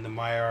 and then the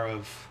Maiar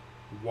of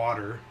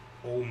water,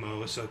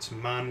 Olmo, so it's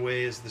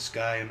Manwe is the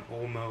sky and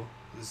Olmo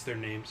is their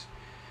names.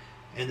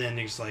 And then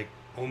it's like,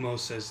 Olmo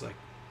says, like,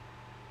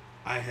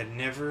 I had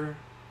never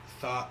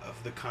thought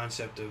of the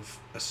concept of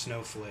a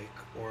snowflake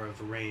or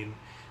of rain.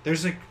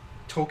 There's like,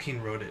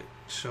 Tolkien wrote it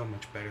so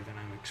much better than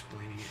I'm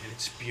explaining it, and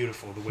it's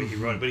beautiful the way he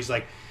wrote it, but he's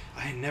like,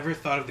 I had never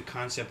thought of the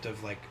concept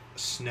of like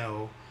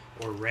snow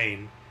or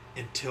rain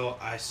until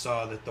I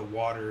saw that the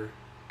water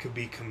could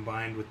be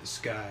combined with the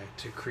sky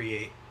to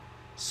create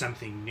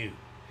something new.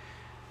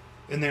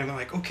 And they're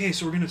like, okay,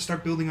 so we're going to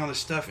start building all this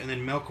stuff. And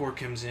then Melkor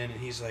comes in and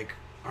he's like,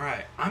 all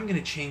right, I'm going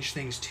to change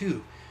things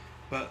too.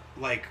 But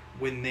like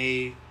when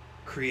they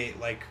create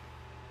like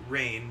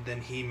rain,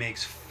 then he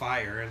makes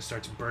fire and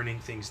starts burning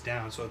things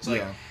down. So it's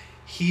like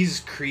he's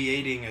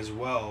creating as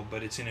well,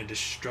 but it's in a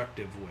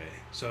destructive way.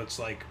 So it's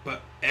like,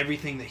 but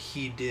everything that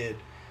he did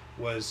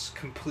was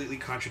completely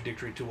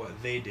contradictory to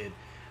what they did.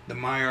 The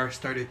Maiar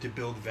started to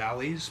build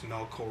valleys.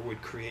 Melkor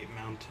would create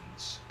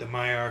mountains. The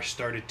Maiar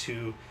started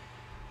to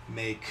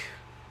make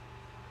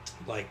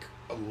like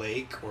a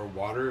lake or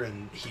water,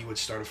 and he would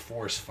start a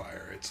forest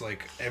fire. It's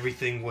like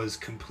everything was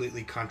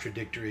completely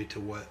contradictory to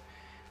what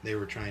they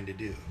were trying to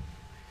do.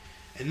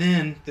 And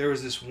then there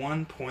was this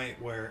one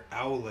point where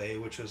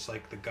Aule, which was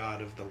like the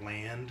god of the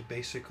land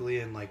basically,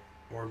 and like,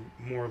 or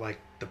more like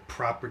the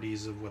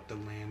properties of what the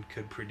land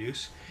could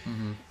produce.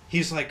 Mm-hmm.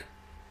 He's like,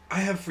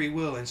 I have free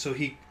will. And so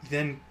he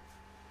then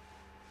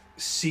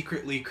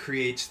secretly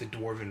creates the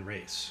dwarven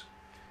race.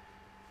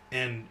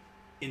 And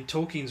in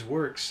Tolkien's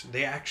works,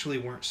 they actually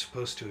weren't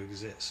supposed to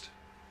exist.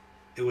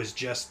 It was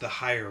just the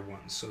higher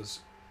ones. So it's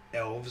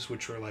elves,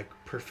 which were like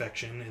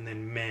perfection, and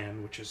then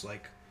man, which is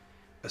like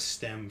a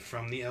stem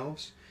from the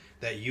elves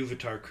that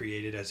Yuvatar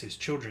created as his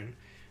children.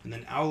 And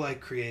then Aule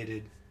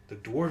created the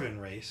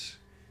dwarven race,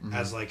 mm-hmm.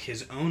 as like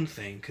his own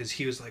thing, because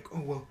he was like,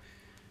 oh well,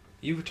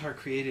 Yuvatar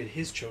created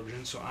his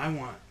children, so I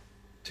want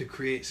to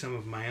create some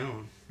of my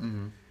own.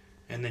 Mm-hmm.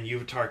 And then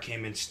Yuvatar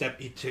came in,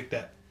 he took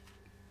that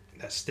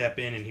step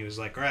in, and he was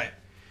like, all right,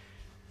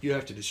 you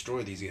have to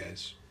destroy these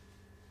guys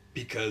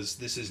because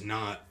this is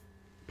not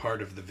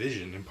part of the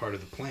vision and part of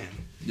the plan.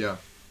 Yeah.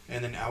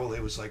 And then Aule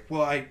was like,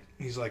 well,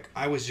 he's like,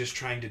 I was just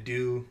trying to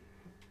do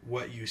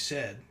what you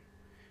said,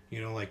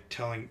 you know, like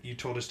you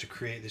told us to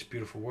create this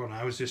beautiful world, and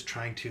I was just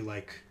trying to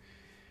like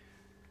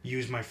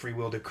use my free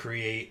will to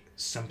create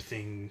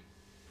something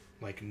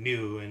like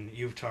new. And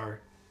Yuvatar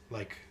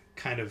like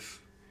kind of,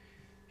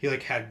 he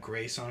like had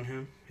grace on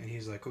him, and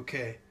he's like,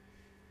 okay,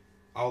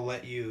 I'll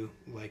let you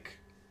like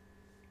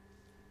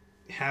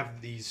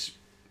have these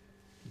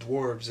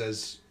dwarves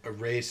as a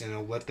race and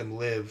I'll let them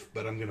live,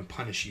 but I'm going to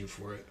punish you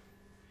for it.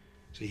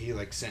 So he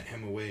like sent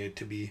him away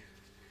to be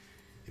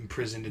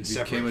imprisoned and He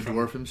became a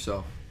dwarf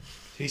himself.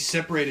 He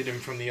separated him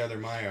from the other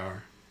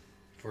Maiar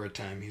for a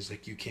time. He's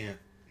like, you can't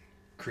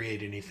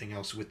create anything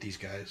else with these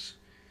guys.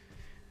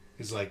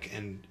 He's like,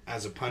 and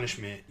as a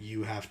punishment,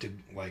 you have to,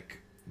 like,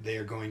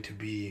 they're going to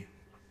be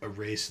a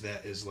race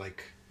that is,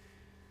 like,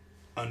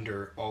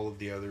 under all of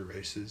the other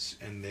races,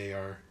 and they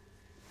are,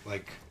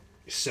 like,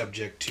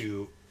 subject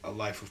to a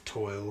life of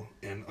toil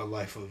and a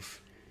life of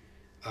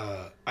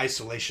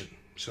isolation.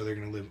 So they're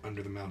going to live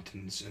under the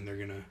mountains, and they're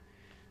going to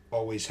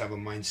always have a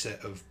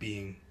mindset of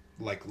being,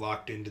 like,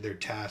 locked into their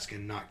task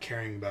and not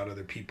caring about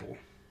other people.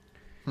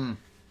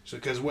 So,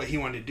 because what he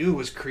wanted to do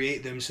was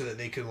create them so that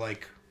they could,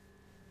 like,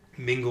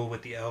 mingle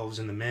with the elves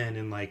and the men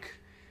and, like,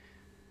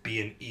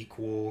 be an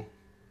equal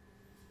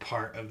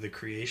part of the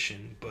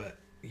creation. But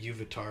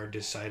Yuvatar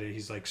decided,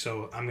 he's like,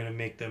 so I'm going to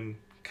make them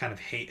kind of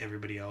hate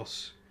everybody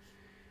else.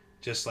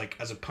 Just, like,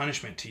 as a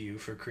punishment to you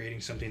for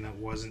creating something that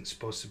wasn't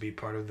supposed to be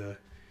part of the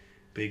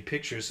big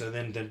picture. So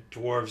then the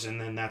dwarves,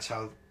 and then that's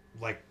how,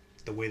 like,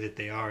 the way that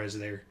they are is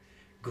they're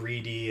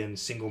greedy and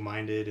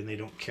single-minded, and they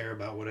don't care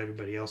about what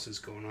everybody else is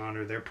going on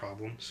or their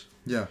problems.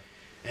 Yeah.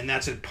 And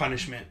that's a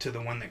punishment to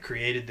the one that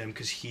created them,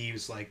 because he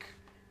was like,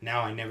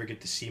 now I never get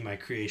to see my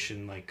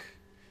creation, like,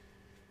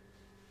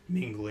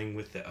 mingling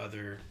with the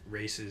other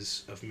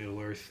races of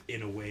Middle-earth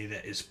in a way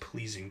that is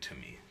pleasing to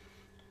me.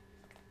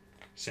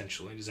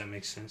 Essentially. Does that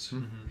make sense?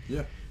 Mm-hmm.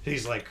 Yeah.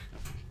 He's like,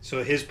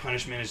 so his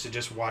punishment is to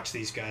just watch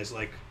these guys,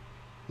 like,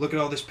 look at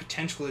all this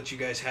potential that you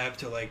guys have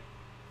to, like,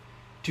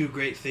 do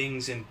great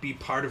things and be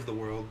part of the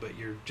world, but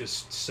you're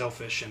just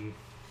selfish and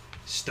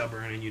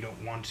stubborn and you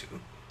don't want to.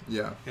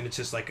 Yeah. And it's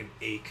just like an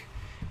ache.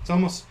 It's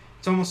almost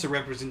a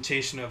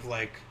representation of,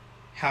 like,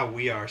 how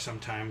we are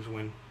sometimes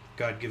when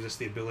God gives us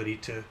the ability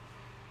to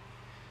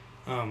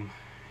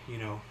you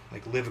know,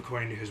 like, live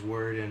according to his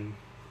word and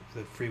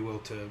the free will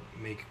to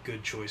make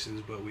good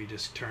choices, but we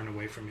just turn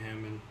away from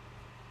him and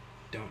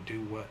don't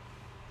do what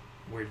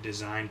we're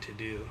designed to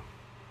do.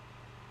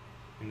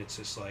 And it's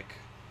just like,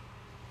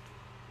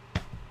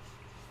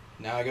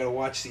 now I gotta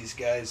watch these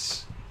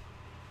guys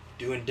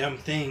doing dumb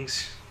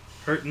things,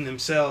 hurting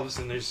themselves,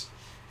 and there's,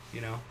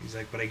 you know, he's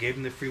like, but I gave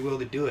them the free will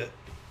to do it.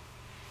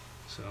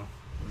 So,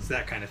 it's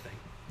that kind of thing.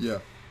 Yeah.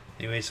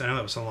 Anyway, so I know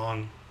that was a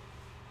long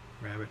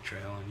rabbit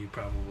trail, and you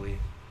probably,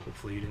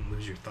 hopefully you didn't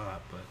lose your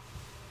thought, but...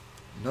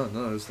 No,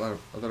 I thought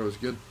it was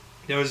good.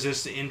 It was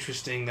just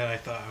interesting that I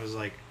thought, I was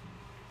like,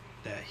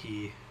 that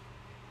he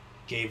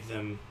gave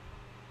them,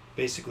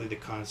 basically the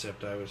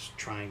concept I was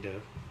trying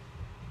to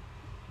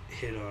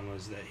hit on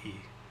was that he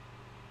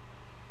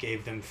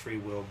gave them free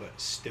will but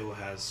still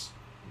has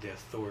the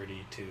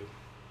authority to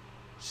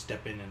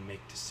step in and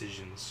make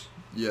decisions,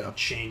 and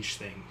change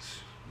things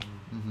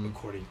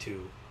according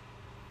to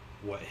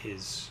what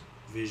his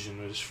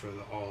vision was for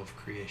all of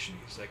creation.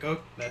 He's like, oh,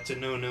 that's a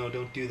no,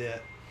 don't do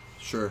that.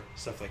 Sure.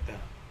 Stuff like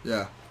that.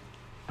 Yeah.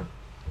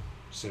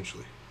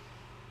 Essentially.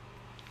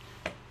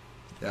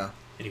 Yeah.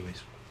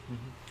 Anyways.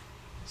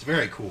 It's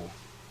very cool.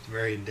 It's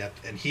very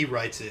in-depth, and he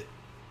writes it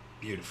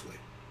beautifully.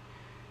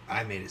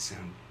 I made it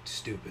sound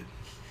stupid.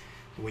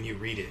 But when you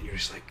read it, you're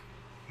just like,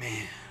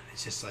 man,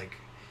 it's just like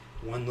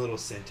one little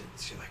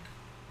sentence. You're like,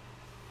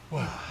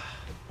 wow,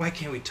 why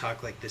can't we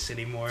talk like this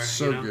anymore?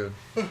 So you know? good.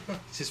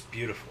 It's just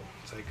beautiful.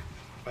 It's like,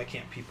 why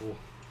can't people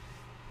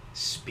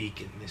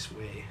speak in this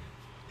way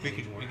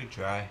anymore? We could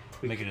try.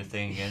 Make it a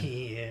thing again.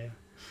 Yeah.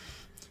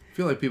 I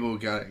feel like people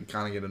kind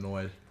of get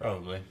annoyed.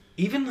 Probably.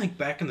 Even like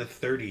back in the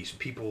 30s,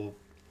 people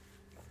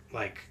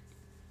like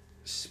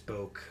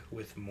spoke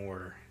with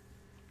more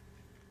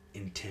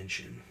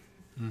intention,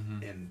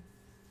 and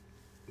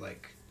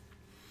like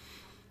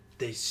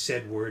they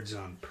said words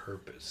on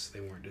purpose. They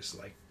weren't just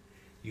like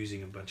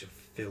using a bunch of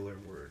filler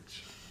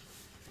words.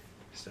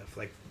 Stuff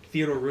like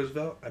Theodore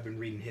Roosevelt. I've been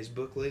reading his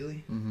book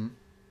lately,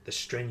 The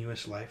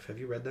Strenuous Life. Have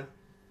you read that?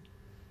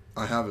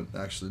 I haven't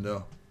actually,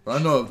 no, but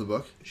I know of the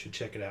book. You should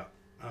check it out.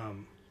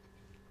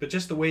 But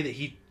just the way that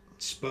he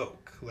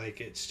spoke, like,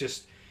 it's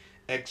just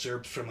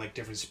excerpts from like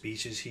different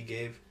speeches he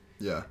gave.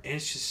 Yeah. And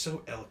it's just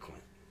so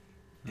eloquent.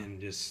 And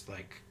just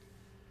like,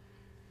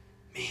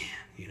 man,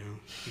 you know,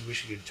 you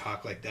wish you could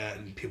talk like that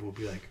and people would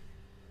be like,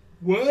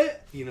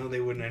 what? You know, they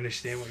wouldn't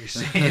understand what you're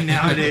saying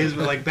nowadays,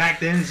 but like back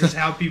then it's just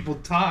how people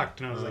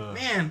talked. And I was like,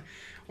 man,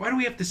 why do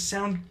we have to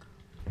sound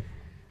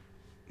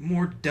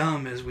more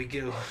dumb as we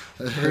get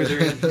further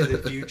into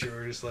the future?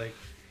 We're just like,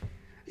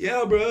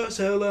 yeah, bro,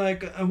 so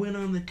like I went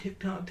on the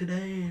TikTok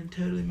today and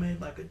totally made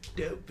like a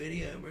dope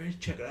video, bro.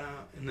 Check it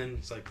out. And then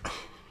it's like,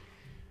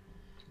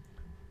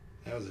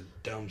 that was a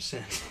dumb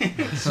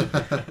sentence.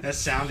 That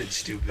sounded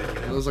stupid.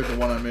 You know? It was like the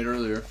one I made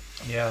earlier.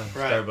 Yeah,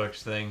 Right.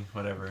 Starbucks thing,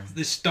 whatever.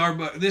 This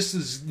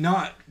is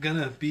not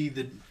gonna be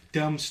the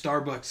dumb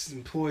Starbucks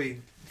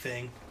employee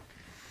thing.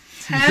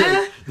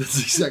 Huh?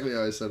 That's exactly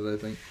how I said it, I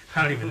think.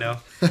 I don't even know.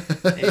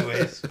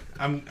 Anyways,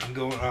 I'm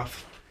going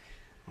off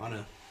on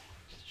a...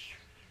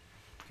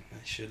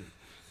 I shouldn't.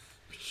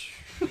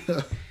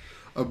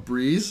 A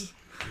breeze?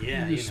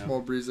 Yeah, A you know.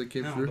 small breeze that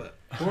came No, through. but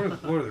Lord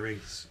of the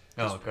Rings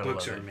Oh,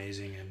 books are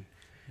amazing, and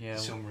Yeah.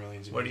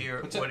 Silmarillion's What are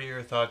amazing.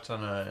 your thoughts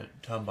on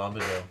Tom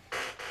Bombadil?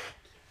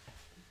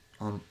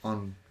 On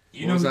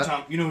You what know was who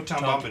that?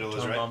 Tom Bombadil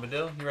is, right? Tom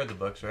Bombadil? You read the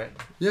books, right?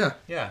 Yeah.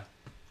 Yeah.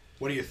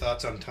 What are your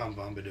thoughts on Tom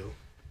Bombadil?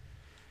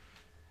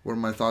 What are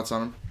my thoughts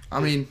on him? I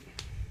mean,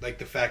 Like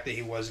the fact that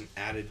he wasn't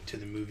added to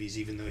the movies,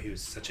 even though he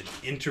was such an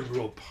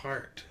integral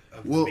part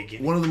of well, the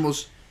beginning. one of the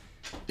most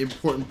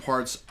important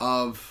parts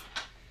of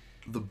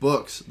the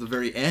books, the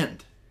very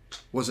end,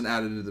 wasn't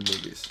added into the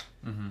movies,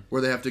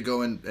 where they have to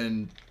go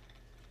and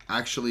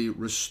actually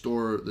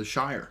restore the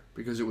Shire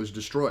because it was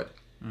destroyed.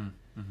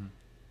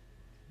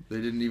 They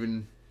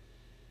didn't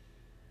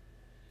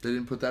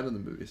put that in the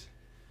movies.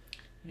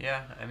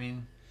 Yeah, I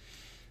mean...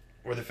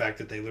 Or the fact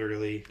that they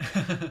literally,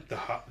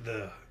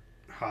 the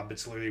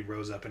hobbits literally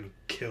rose up and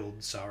killed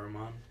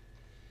Saruman.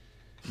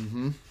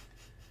 Mm-hmm.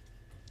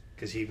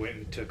 Because he went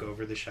and took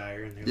over the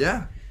Shire. And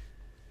Yeah.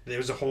 There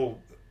was a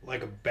whole,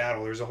 like a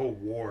battle, there was a whole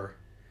war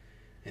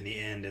in the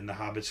end, and the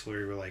hobbits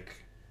literally were like,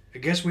 I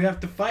guess we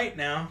have to fight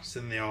now. So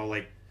then they all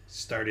they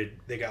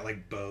got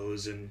like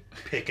bows and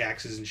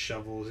pickaxes and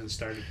shovels and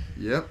started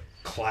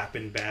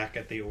clapping back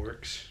at the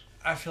orcs.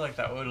 I feel like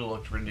that would have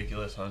looked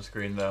ridiculous on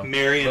screen, though.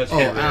 Marion. Oh,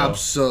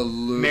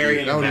 absolutely.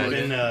 Marion that would had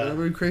have been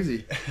been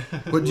crazy.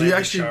 But do you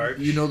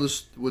actually, you know,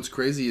 what's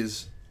crazy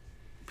is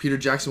Peter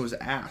Jackson was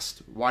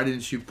asked, why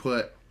didn't you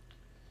put,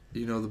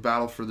 you know, the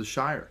battle for the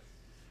Shire,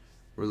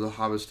 where the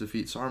hobbits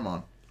defeat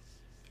Saruman?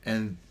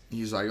 And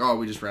he's like, oh,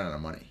 we just ran out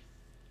of money.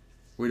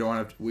 We don't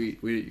have to,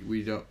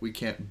 we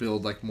can't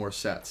build like more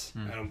sets.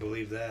 I don't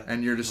believe that.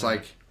 And you're just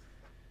like,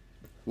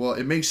 well,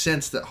 it makes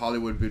sense that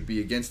Hollywood would be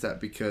against that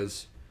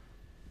because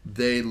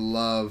they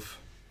love,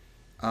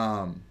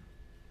 what's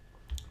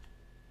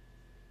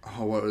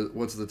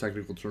the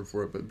technical term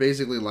for it? But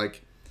basically,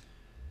 like,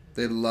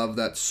 they love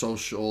that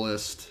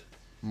socialist,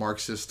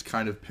 Marxist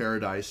kind of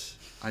paradise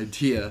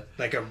idea.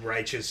 Like a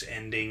righteous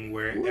ending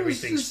where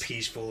everything's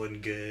peaceful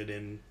and good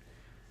and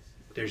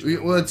there's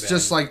no it's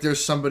just like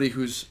there's somebody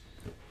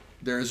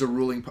there is a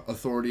ruling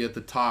authority at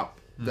the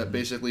top that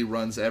basically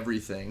runs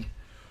everything.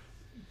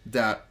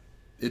 That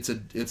it's a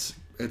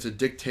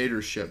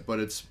dictatorship,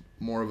 but it's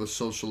more of a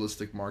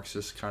socialistic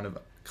Marxist kind of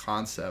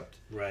concept.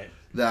 Right.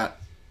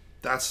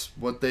 That's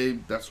what they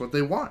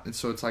want. And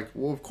so it's like,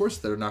 well, of course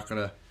they're not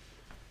going to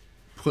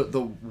put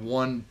the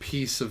one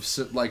piece of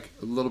like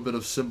a little bit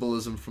of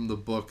symbolism from the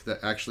book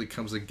that actually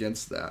comes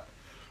against that.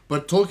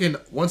 But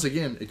Tolkien, once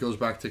again, it goes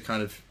back to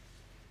kind of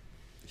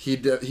he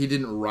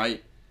didn't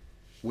write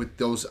with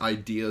those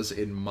ideas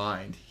in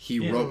mind.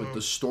 He wrote with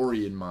the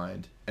story in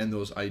mind, and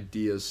those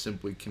ideas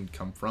simply can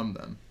come from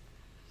them.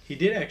 He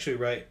did actually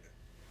write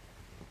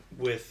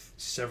with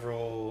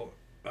several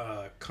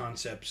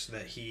concepts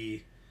that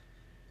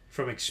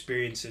from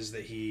experiences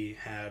that he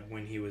had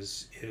when he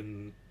was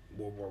in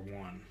World War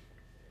I.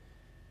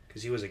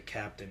 Because he was a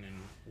captain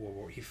in World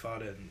War. He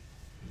fought in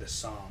the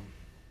Somme,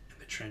 in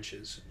the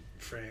trenches in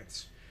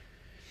France.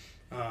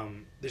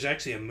 There's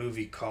actually a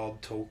movie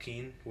called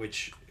Tolkien,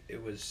 which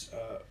it was,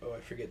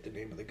 I forget the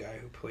name of the guy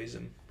who plays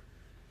him.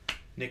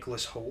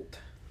 Nicholas Hoult,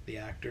 the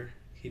actor.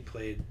 He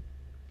played,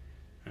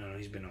 I don't know,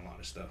 he's been in a lot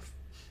of stuff.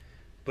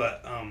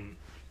 But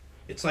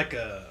it's like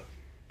a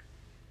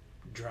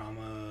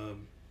drama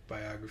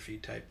biography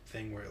type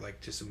thing where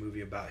like just a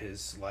movie about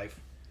his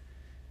life,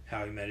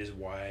 how he met his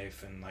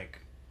wife, and like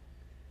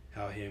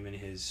how him and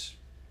his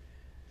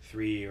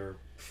 3 or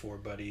 4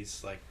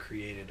 buddies like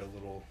created a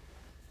little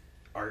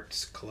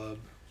arts club,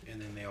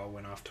 and then they all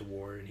went off to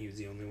war and he was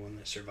the only one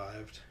that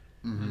survived.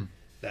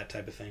 That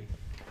type of thing.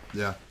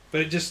 Yeah.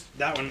 But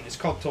that one, it's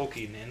called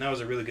Tolkien, and that was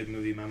a really good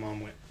movie. My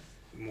mom went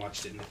and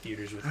watched it in the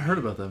theaters with me. I heard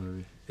about that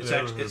movie.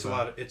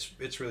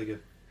 It's really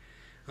good.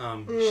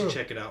 You should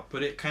check it out.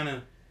 But it kind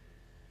of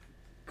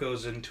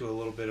goes into a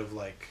little bit of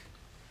like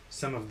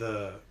some of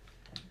the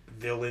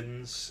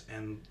villains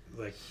and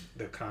like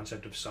the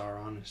concept of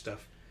Sauron and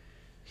stuff.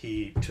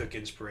 He took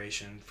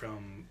inspiration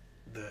from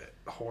the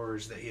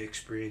horrors that he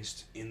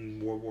experienced in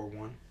World War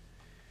I.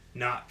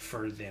 Not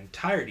for the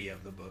entirety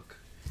of the book,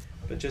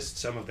 but just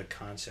some of the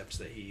concepts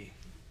that he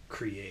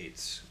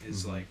creates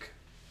is like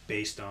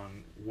based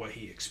on what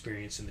he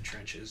experienced in the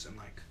trenches, and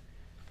like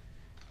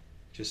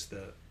just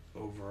the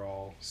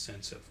overall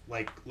sense of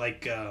like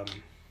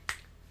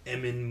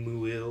Emin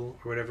Muil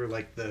or whatever,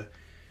 like the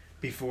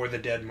before the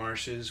Dead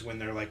Marshes, when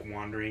they're like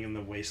wandering in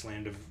the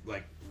wasteland of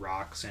like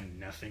rocks and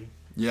nothing.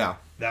 Yeah.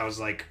 That was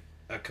like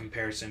a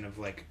comparison of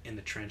like in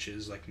the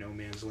trenches, like no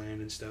man's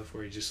land and stuff,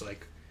 where he just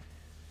like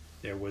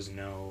there was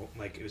no,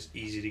 like, it was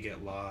easy to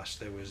get lost.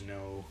 There was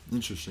no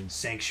interesting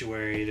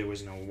sanctuary. There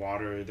was no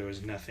water. There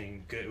was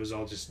nothing good. It was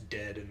all just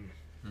dead, and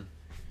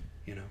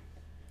you know.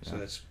 So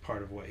that's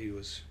part of what he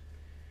was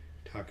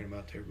talking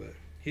about there. But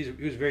he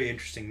was a very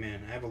interesting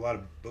man. I have a lot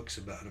of books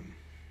about him.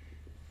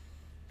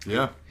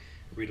 Yeah.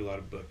 I read a lot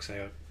of books. I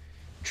got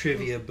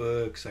trivia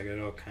books. I got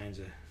all kinds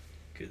of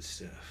good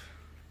stuff.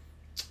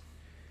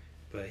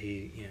 But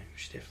you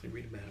should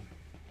definitely read about him.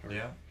 Or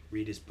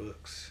read his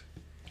books.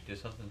 Do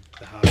something.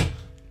 The Hobbit.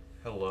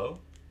 Hello?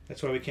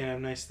 That's why we can't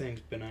have nice things,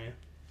 Benaiah.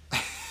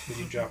 Because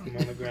you drop them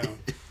on the ground.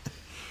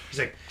 He's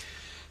like,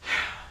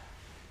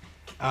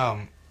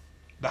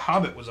 The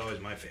Hobbit was always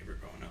my favorite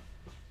growing up.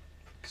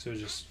 Because it was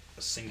just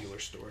a singular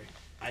story.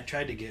 I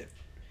tried to get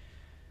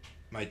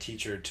my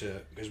teacher to,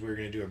 because we were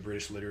going to do a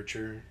British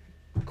literature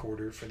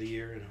quarter for the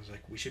year, and I was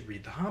like, we should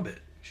read The Hobbit.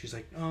 She's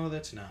like, oh,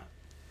 that's not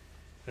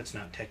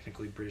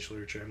technically British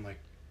literature. I'm like,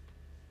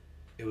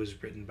 it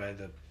was written by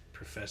the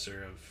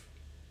professor of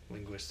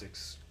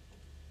linguistics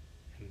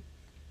in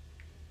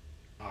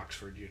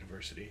Oxford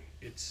University.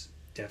 It's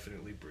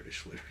definitely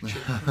British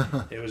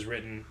literature. It was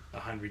written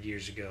 100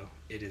 years ago.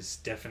 It is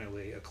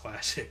definitely a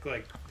classic.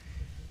 Like,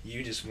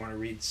 you just want to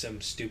read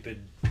some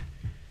stupid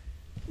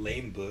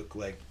lame book,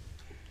 like.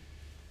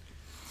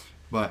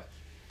 But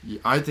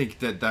I think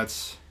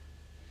that's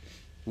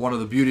one of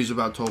the beauties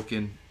about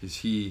Tolkien is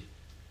he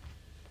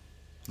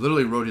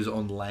literally wrote his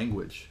own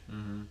language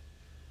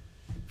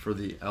for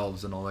the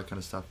elves and all that kind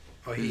of stuff.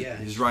 Oh, yeah.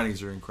 His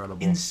writings are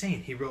incredible.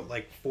 Insane. He wrote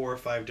like 4 or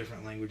 5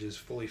 different languages,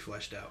 fully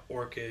fleshed out.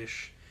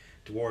 Orcish,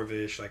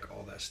 Dwarvish, like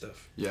all that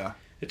stuff. Yeah.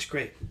 It's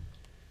great.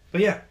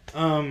 But yeah,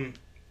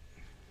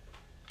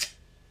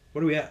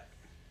 what are we at?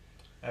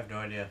 I have no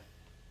idea.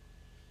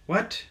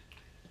 What?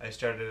 I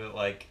started it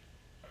like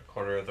a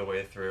quarter of the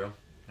way through,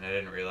 and I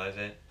didn't realize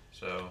it.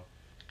 So,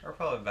 we're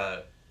probably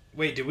about...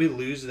 Wait, did we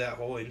lose that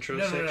whole intro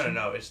section?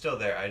 No. It's still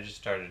there. I just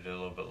started it a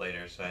little bit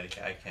later, so I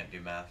can't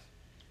do math.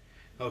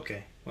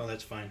 Okay, well,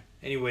 that's fine.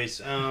 Anyways,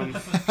 But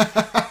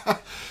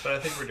I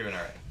think we're doing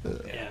all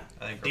right. yeah.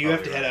 I think. Do you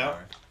have to head out?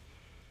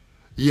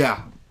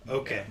 Yeah.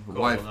 Okay. Cool.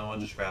 Wife. Then we'll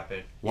just wrap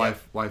it.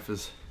 Wife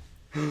is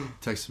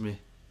texting me.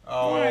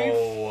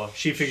 Oh.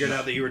 She figured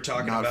out that you were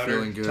talking Not about her,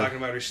 feeling good. talking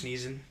about her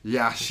sneezing.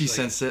 Yeah, she like-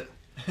 sensed it.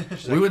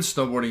 She's We like, went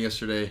snowboarding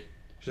yesterday.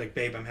 she's like,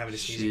 babe, I'm having a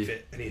sneezing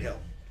fit. I need help.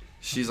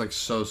 She's like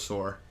so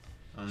sore.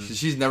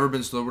 She's never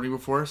been snowboarding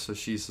before, so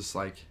she's just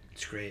like,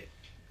 It's great.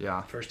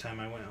 yeah. First time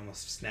I went, I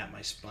almost snapped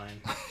my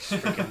spine.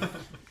 Just freaking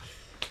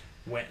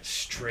went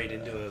straight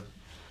into a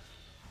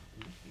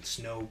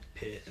snow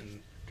pit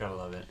and Gotta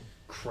love it.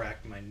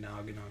 cracked my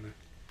noggin on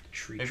a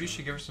tree. Maybe you trunk.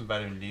 should give her some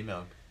vitamin D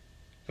milk.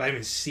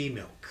 Vitamin C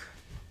milk.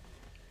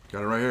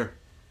 Got it right here.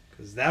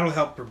 Because that'll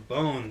help her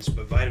bones,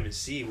 but vitamin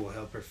C will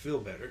help her feel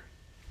better.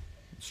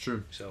 It's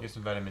true. So, Get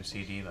some vitamin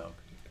CD milk.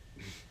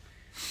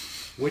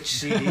 which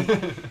CD?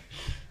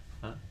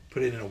 Huh?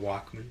 Put it in a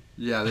Walkman.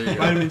 Yeah, there you go.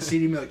 Vitamin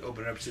CD milk,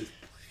 open it up, says,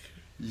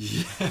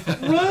 Yeah.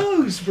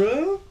 gross,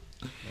 bro.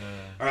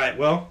 All right,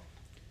 well,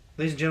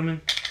 ladies and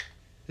gentlemen,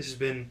 this has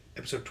been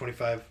episode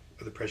 25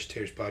 of the Precious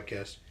Taters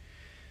podcast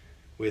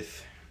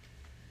with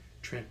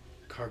Trent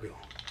Cargill.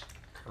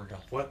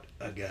 What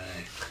a guy.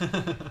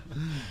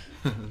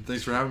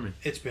 Thanks for having me.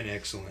 It's been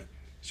excellent.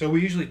 So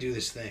we usually do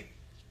this thing,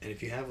 and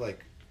if you have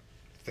like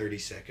 30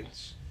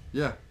 seconds,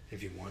 Yeah.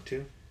 if you want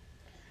to,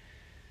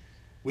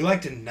 we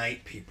like to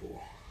knight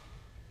people.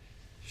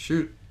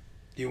 Shoot.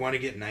 Do you want to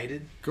get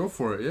knighted? Go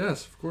for it.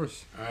 Yes, of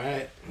course. All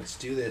right, let's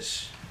do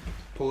this.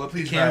 Pull up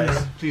Please the camera.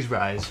 rise. Please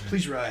rise.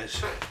 Please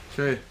rise.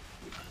 Okay.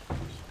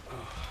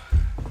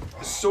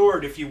 A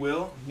sword, if you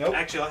will. Nope.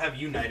 Actually, I'll have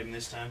you knight him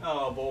this time.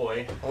 Oh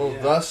boy. Oh,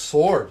 Yeah. the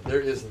sword. There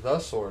is the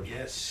sword.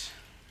 Yes.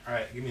 All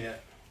right, give me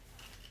that.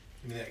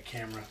 Give me that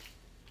camera,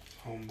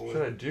 homeboy. What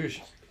should I do?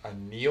 I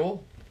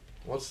kneel?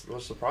 What's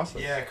the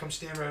process? Yeah, come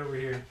stand right over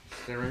here.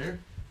 Stand right here?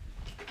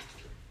 I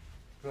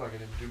feel like I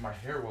didn't do my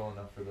hair well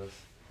enough for this.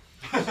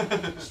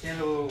 Stand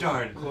a little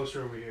Darn.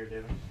 closer over here,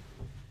 Devin.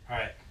 All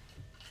right.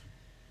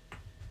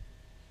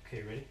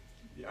 Okay, ready?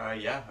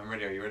 Yeah, I'm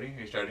ready. Are you ready?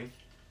 Are you starting?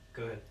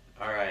 Go ahead.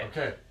 All right.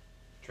 Okay.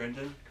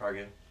 Trenton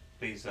Cargill,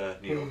 please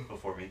kneel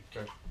before me.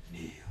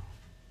 Kneel.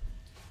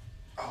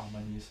 Oh, my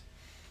knees.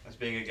 As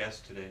being a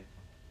guest today,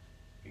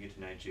 we get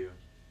to knight you,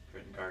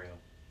 Trenton Cargill.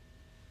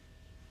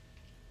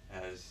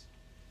 As...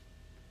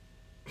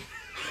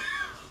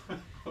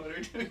 What are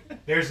we doing?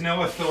 There's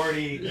no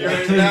authority. You're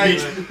a knight.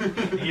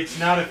 It's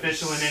not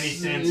official in any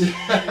sense.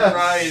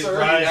 Rise,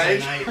 Rise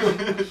knight.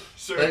 knight.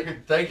 Sir.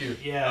 Thank you.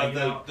 Yeah, you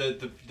know,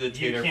 the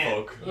tater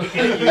folk.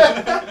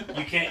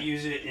 you can't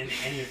use it in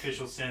any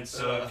official sense.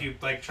 So if you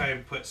like try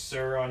and put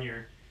 "sir" on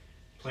your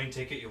plane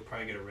ticket, you'll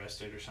probably get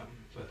arrested or something.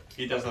 But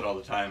He does that all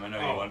the time. I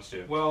know he wants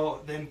to.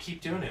 Well, then keep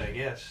doing it, I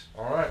guess.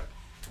 All right.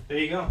 There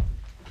you go.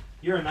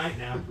 You're a knight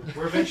now.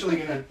 We're eventually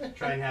gonna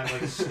try and have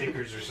like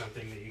stickers or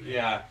something that you can.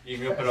 Yeah, you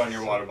can go put it on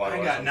your water bottle.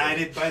 I or got something.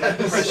 knighted by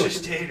the Precious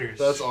Taters.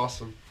 That's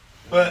awesome.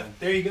 But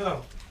there you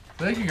go.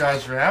 Thank you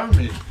guys for having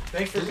me.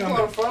 Thanks for This was a coming.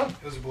 lot of fun.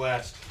 It was a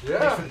blast. Yeah.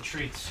 Thanks for the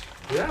treats.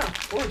 Yeah,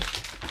 of course.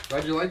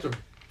 Glad you liked them.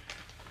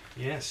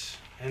 Yes.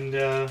 And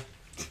there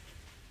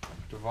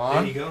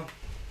Devon. you go.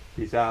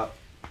 Peace out.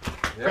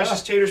 Yeah.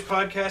 Precious Taters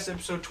Podcast,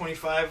 episode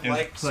 25. It was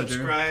Like, a pleasure.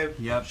 subscribe,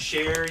 Yep.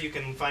 share. You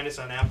can find us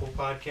on Apple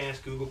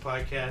Podcasts, Google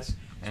Podcasts,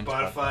 And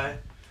Spotify.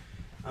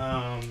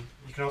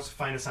 You can also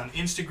find us on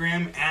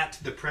Instagram at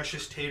the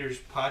Precious Taters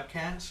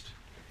Podcast.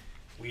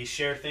 We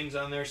share things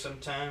on there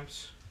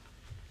sometimes.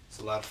 It's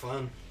a lot of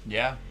fun.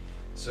 Yeah.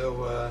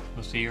 So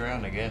We'll see you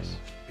around, I guess.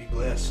 be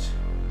blessed.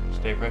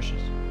 Stay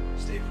precious.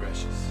 Stay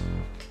precious.